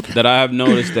that I have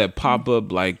noticed that pop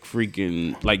up like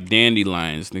freaking like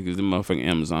dandelions, niggas, them motherfucking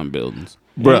Amazon buildings.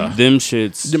 Bruh. Them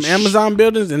shits. Them Amazon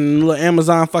buildings and little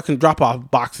Amazon fucking drop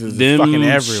off boxes. Them Is fucking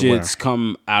everywhere. shits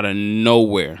come out of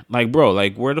nowhere. Like, bro,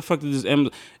 like where the fuck did this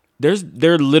Amazon?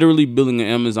 They're literally building an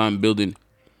Amazon building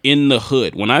in the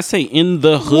hood. When I say in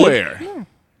the hood, Where?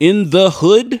 in the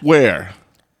hood, Where?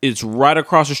 it's right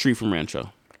across the street from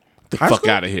Rancho. The High fuck school?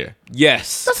 out of here.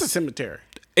 Yes, That's a cemetery.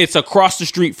 it's across the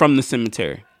street from the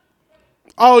cemetery.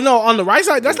 Oh no, on the right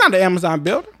side, that's not the Amazon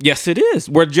building. Yes, it is.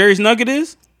 Where Jerry's Nugget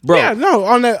is, bro. Yeah, no,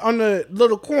 on the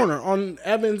little corner on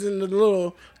Evans and the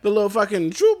little fucking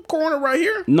troop corner right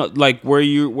here, No, like where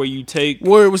you take.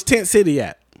 where it was Tent City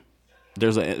at.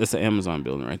 It's an Amazon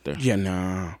building right there. Yeah,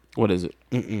 nah. What is it?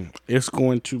 It's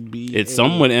going to be. It's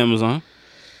somewhat Amazon.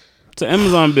 It's an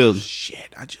Amazon building,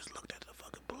 Shit, I just looked at the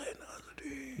fucking plan the other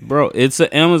day. bro. It's an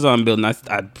Amazon building.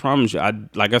 I promise you.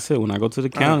 Like I said, when I go to the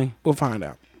county, We'll find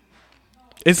out.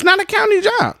 It's not a county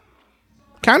job.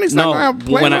 County's not no, gonna have a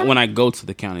plan. when I go to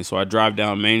the county, so I drive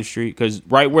down Main Street because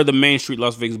right where the Main Street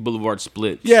Las Vegas Boulevard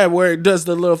splits. Yeah, where it does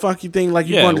the little funky thing like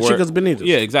you going to where- Chicas Bonitas.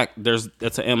 Yeah, exactly.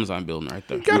 That's an Amazon building right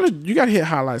there. You gotta hit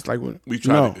highlights like when We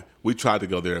tried to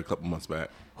go there a couple months back.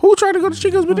 Who tried to go to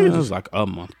Chicas It Bonitas? was like a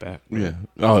month back. Yeah.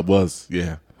 Oh, it was.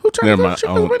 Yeah. Who tried Never to go mind. to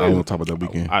I Chicas don't Bonitas? want to talk about that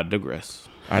weekend. I digress.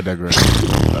 I digress.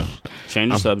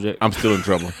 Change the subject. I'm still in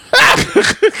trouble.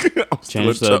 Change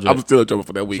the subject. I'm still in trouble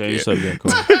for that Change weekend. the subject.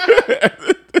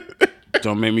 Cool.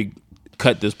 Don't make me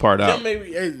cut this part out.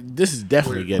 This is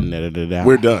definitely getting edited out.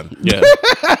 We're done. Yeah.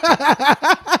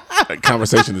 That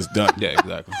conversation is done. Yeah,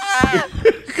 exactly.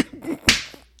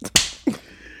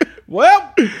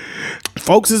 Well,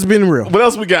 folks, it's been real. What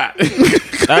else we got?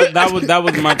 That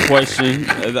was my question.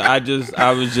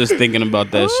 I was just thinking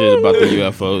about that shit about the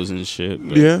UFOs and shit.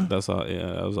 But Yeah. that's all. Yeah,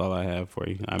 that was all I have for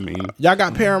you. I mean, Y'all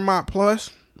got Paramount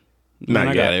Plus? man,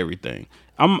 I got yet. everything.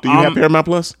 Do you have Paramount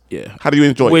Plus? Yeah. How do you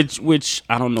enjoy it? Which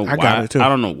I don't know why. got it, too. I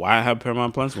don't know why I have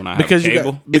Paramount Plus when I have Because you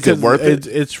cable. got because worth it?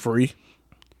 It's free.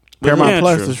 Paramount Yeah,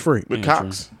 Plus true. is free. With Yeah,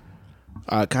 Cox?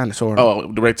 Kind of sort of. Oh,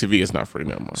 DirecTV is not free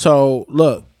no more. So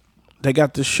look, they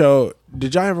got this show.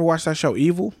 Did y'all ever watch that show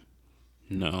Evil?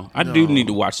 No, I do need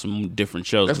to watch some different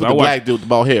shows. That's 'cause with the black dude with the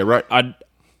bald head, right?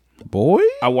 Boy,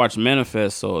 I watched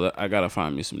Manifest, so I gotta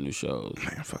find me some new shows.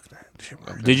 man, fuck that shit.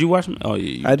 Right. Did you watch? Oh yeah,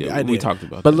 you I did. did. We talked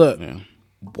about. But that. look, Yeah.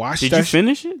 Watch Did that. you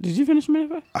finish it? Did you finish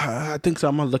Manifest? I think so.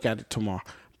 I'm gonna look at it tomorrow.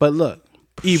 But look,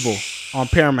 Evil on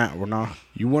Paramount. Renard,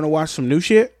 you want to watch some new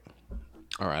shit?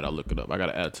 All right, I'll look it up. I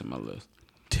gotta add it to my list.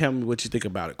 Tell me what you think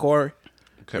about it, Corey.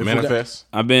 Okay, Manifest.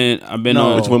 I've been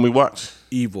No. on. Which one we watch?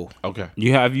 Evil. Okay.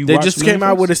 You They watched just came out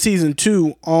Manifest? with a season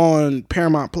 2 on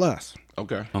Paramount Plus.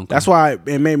 Okay. Okay. That's why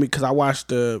it made me, because I watched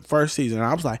the first season and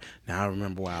I was like, now I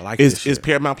remember why I like this Is shit.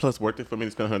 Paramount Plus worth it for me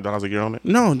to spend $100 a year on it?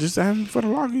 No, just ask me for the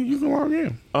login. You can log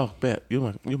in. Oh, bet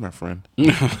you're my friend.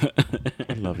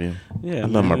 I love you. Yeah, I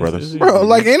love my man, brothers. Bro,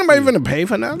 like, ain't nobody finna pay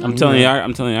for nothing. I'm telling you,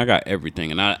 I got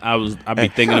everything, and I be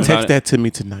thinking about Text it that to me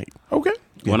tonight. Okay.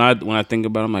 when I think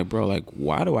about it. I'm like, bro, like,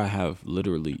 why do I have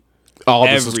literally All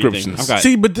the everything? subscriptions. I've got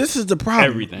See, but this is the problem.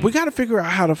 Everything. We got to figure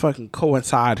out how to fucking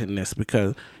coincide in this,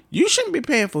 because you shouldn't be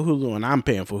paying for Hulu and I'm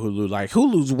paying for Hulu. Like,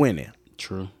 Hulu's winning.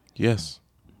 true. Yes.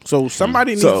 So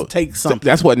somebody needs to take something.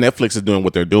 That's what Netflix is doing.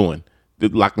 What they're doing, they're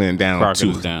locking it down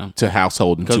Cracking to it down. to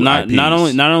household and Because to not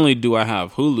IPs. only do I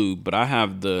have Hulu, but I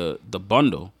have the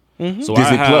bundle. So Disney I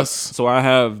have, Plus. So I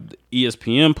have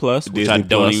ESPN Plus, which I Disney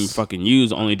don't Plus. even fucking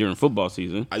use, only during football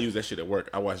season. I use that shit at work.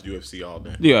 I watch UFC all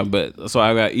day. Yeah, but so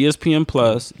I got ESPN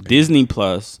Plus, Disney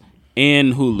Plus,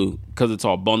 and Hulu because it's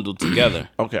all bundled together.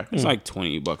 Okay. It's like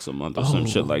 $20 a month or some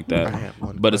shit like that. have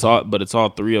one But it's all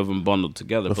three of them bundled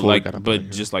together. Before we But got up out but here.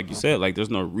 just like you said, like there's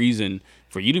no reason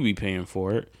for you to be paying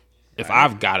for it if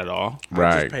I've got it all. I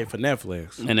Right. just pay for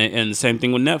Netflix. And the same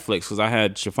thing with Netflix, because I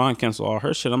had Chiffon cancel all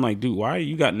her shit. I'm like, dude, why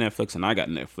you got Netflix and I got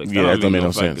Netflix? Yeah, that don't make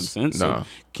no fucking sense. So Nah.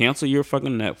 cancel your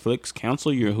fucking Netflix,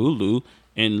 cancel your Hulu,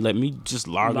 and let me just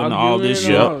log Log into all you this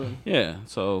in shit. and all. Yeah,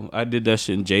 so I did that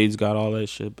shit, and Jade's got all that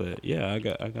shit. But yeah, I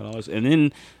got all this, and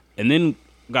then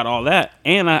got all that,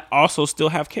 and I also still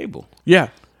have cable. Yeah.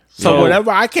 So So-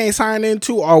 whatever I can't sign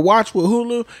into or watch with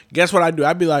Hulu, guess what I do?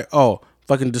 I'd be like, oh,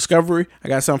 fucking Discovery, I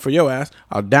got something for your ass.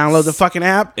 I'll download the fucking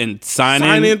app. And sign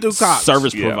Sign in in through Cox.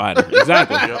 service Yeah. provider.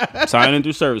 Exactly. Sign in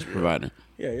through service provider.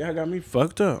 Yeah, y'all got me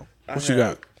fucked up. What you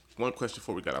got? One question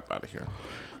before we got up out of here.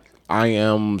 I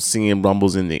am seeing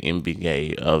rumbles in the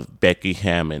NBA of Becky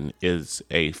Hammon is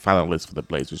a finalist for the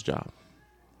Blazers job.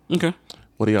 Okay.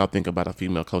 What do y'all think about a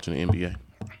female coach in the NBA?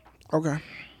 Okay.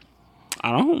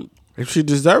 I don't. If she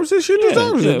deserves it, she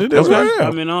deserves it. Of That's course. what I I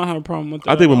am. mean, I don't have a problem with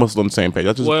that. I think we're mostly on the same page.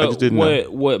 I just didn't know.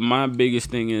 What my biggest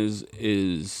thing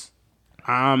is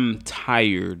I'm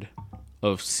tired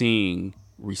of seeing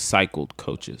recycled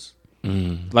coaches.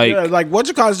 Like Yeah, like what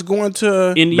you call is going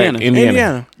to Indiana.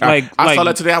 Indiana. I saw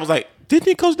that today. I was like, didn't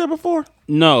he coach there before?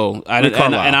 No, Rick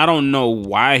Carlisle. and I don't know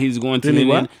why he's going to Didn't he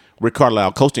Indiana. what? Rick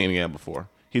Carlisle coached in Indiana before.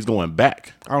 He's going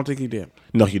back. I don't think he did.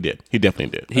 No, he did. He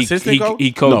definitely did. Assistant coach?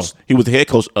 He coached. No, he was the head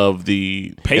coach of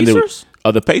the Pacers?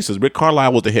 Of the Pacers. Rick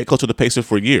Carlisle was the head coach of the Pacers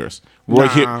for years.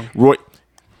 Nah. Roy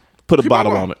put a Keep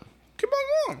bottle on on it. Keep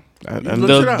on going. And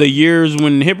Look it up. The years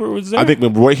when Hibbert was there. I think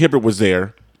when Roy Hibbert was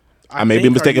there, I may be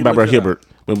think mistaken Cardi about Roy looked it up. Hibbert.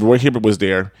 When Roy Hibbert was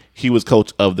there, he was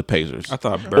coach of the Pacers. I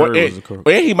thought Bird was the coach.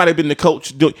 Or he might have been the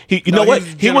coach. You know what?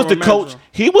 he's He was the general coach. manager.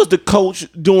 He was the coach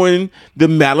during the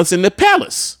Malice in the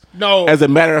Palace. No. As a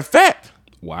matter of fact,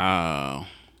 Wow.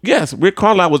 yes, Rick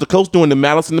Carlisle was the coach during the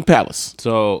Malice in the Palace.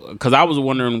 So, because I was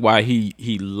wondering why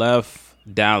he left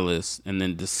Dallas and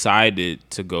then decided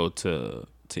to go to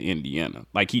Indiana.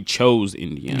 Like he chose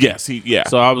Indiana. Yes,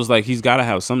 So I was like, he's got to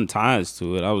have some ties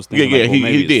to it. I was thinking, Yeah, like, well, he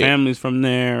maybe his did. family's from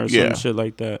there or Yeah. some shit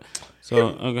like that. So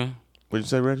okay. What'd you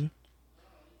say, Reggie?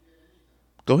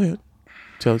 Go ahead.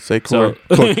 Say Corey.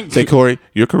 So- Say Corey.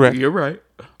 You're correct. You're right.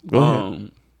 Go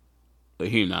ahead. But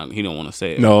he don't want to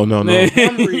say it. No.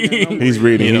 He's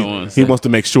reading. You don't He, wanna he say wants to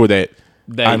make sure that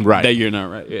I'm right. That you're not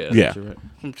right. Yeah. Yeah. You're right.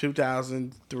 From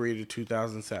 2003 to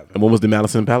 2007. And when was the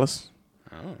Malice in the Palace?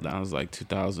 That was like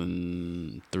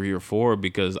 2003 or 4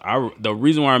 because the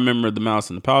reason why I remember the Mouse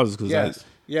in the Palace is because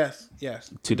Yes.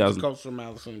 2000 Coach from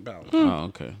Madison Palace. oh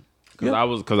okay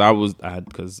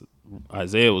because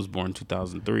Isaiah was born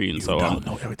 2003 and so I'm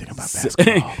know everything about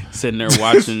basketball. sitting there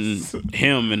watching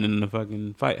him and then the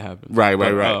fucking fight happened. Right.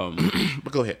 But,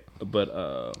 But go ahead. but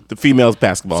The females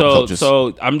basketball coaches.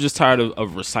 So I'm just tired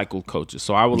of recycled coaches.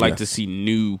 So I would like Yes. to see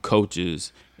new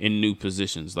coaches in new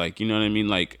positions. Like, you know what I mean?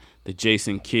 Like the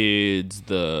Jason Kidds,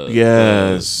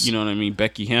 Yes. you know what I mean?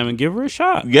 Becky Hammon, give her a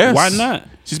shot. Yes. Why not?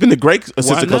 She's been the great Why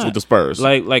assistant coach not? with the Spurs.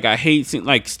 Like I hate seeing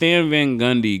like Stan Van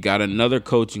Gundy got another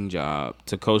coaching job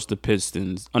to coach the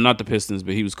Pistons. Not the Pistons,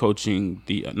 but he was coaching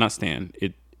the not Stan.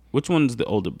 Which one's the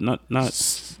older? Not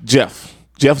Jeff.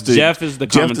 Jeff is the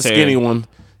commentator. skinny one.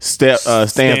 Stan's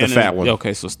the fat one.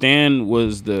 Okay, so Stan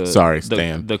was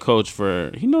Stan. the coach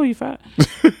for. He know he fat.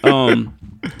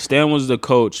 Stan was the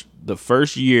coach the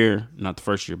first year, not the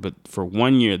first year, but for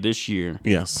 1 year this year.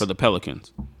 Yes. For the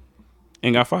Pelicans,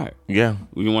 and got fired. Yeah.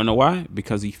 You want to know why?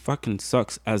 Because he fucking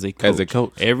sucks as a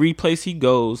coach. Every place he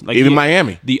goes, like Even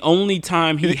Miami. The only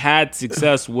time he had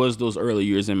success was those early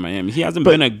years in Miami. He hasn't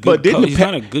been a good coach. He's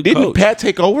not a good didn't coach. Pat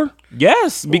take over?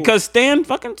 Yes, because Stan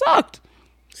fucking sucked.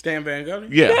 Stan Van Gundy?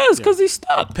 Yeah. Yes, because he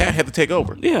stuck. Pat had to take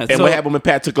over. Yeah, And so- what happened when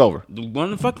Pat took over?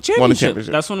 Won the fucking Won the championship.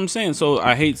 championship. That's what I'm saying. So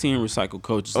I hate seeing recycled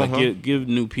coaches. Like give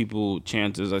new people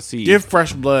chances. I see. Give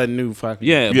fresh blood new fucking.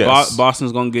 Yeah, Yes.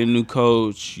 Boston's gonna get a new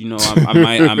coach. You know, I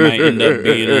might end up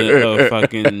being a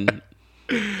fucking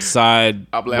side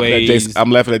I'm ways.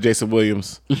 laughing at Jason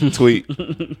Williams tweet.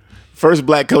 First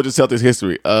black coach in Celtics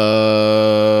history.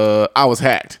 I was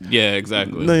hacked. Yeah,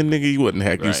 exactly. No, nigga, you wasn't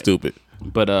hacked. You Right. stupid.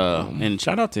 But and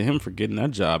shout out to him for getting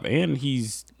that job. And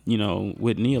he's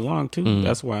with Nia Long too.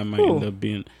 That's why I might end up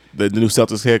being. The new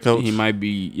Celtics head coach. He might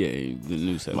be the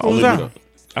new set. only regret-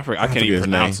 I can't forget even his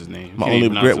pronounce name. his name. My Can't only even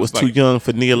regret pronounce was it. It's too like- young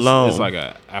for Nia Long. It's like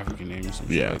an African name or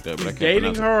something Yeah. like that. But I can't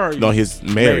Dating pronounce it. her? Or No, he's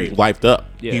married, wiped up.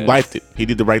 Yeah. He wiped it. He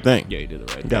did the right thing. Yeah, he did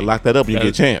the right You gotta thing. lock that up when you get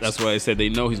a chance. That's why I said they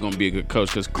know he's going to be a good coach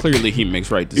because clearly he makes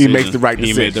right decisions. makes the right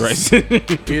He made the right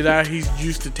decisions. He's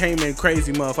used to taming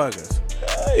crazy motherfuckers.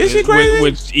 Is she crazy?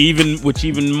 Which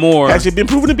even more. Has she been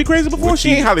proven to be crazy before? She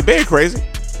ain't Holly Berry crazy.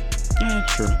 Yeah,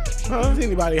 true. Is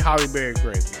anybody Holly Berry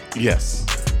crazy? Yes.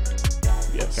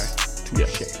 Yes.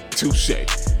 Touche.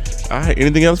 All right.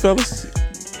 Anything else, fellas?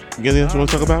 Anything else you want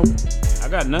to talk about? I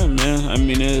got nothing, man. I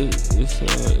mean,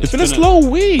 It's been a slow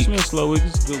week. It's been a slow week.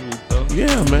 It's a good week, though.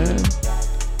 Yeah, man.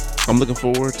 I'm looking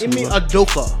forward to. Give me a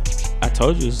doka. I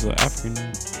told you it's an African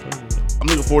name. I'm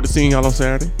looking forward to seeing y'all on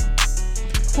Saturday.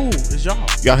 Who is y'all?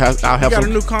 I'll have You got some. a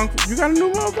new you got a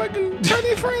new motherfucking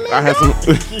Chinese friend? I have some.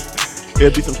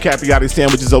 There'll be some capiati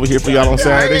sandwiches over here for y'all on I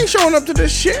Saturday. ain't showing up to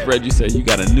this shit. Reggie said you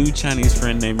got a new Chinese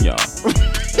friend named Y'all.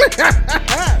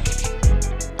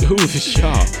 Who is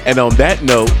Y'all? And on that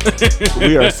note,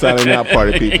 we are signing out,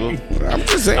 party people. I'm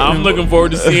just saying. I'm looking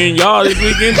forward to seeing Y'all this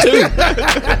weekend too.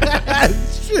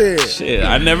 Shit. Shit,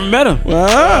 I never met him. All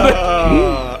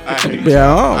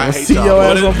Yeah, I I'll hate see y'all. your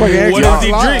ass on fucking What Xbox does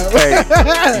he Live.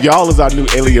 Hey, y'all is our new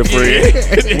alien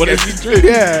friend. What is he drinking?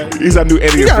 Yeah. He's our new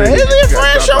alien You got an friend. alien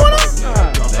friend showing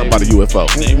up? I'm about a UFO.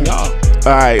 Name y'all.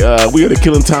 All right, we are the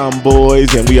Killing Time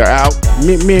Boys, and we are out.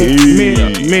 Man.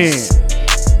 Peace.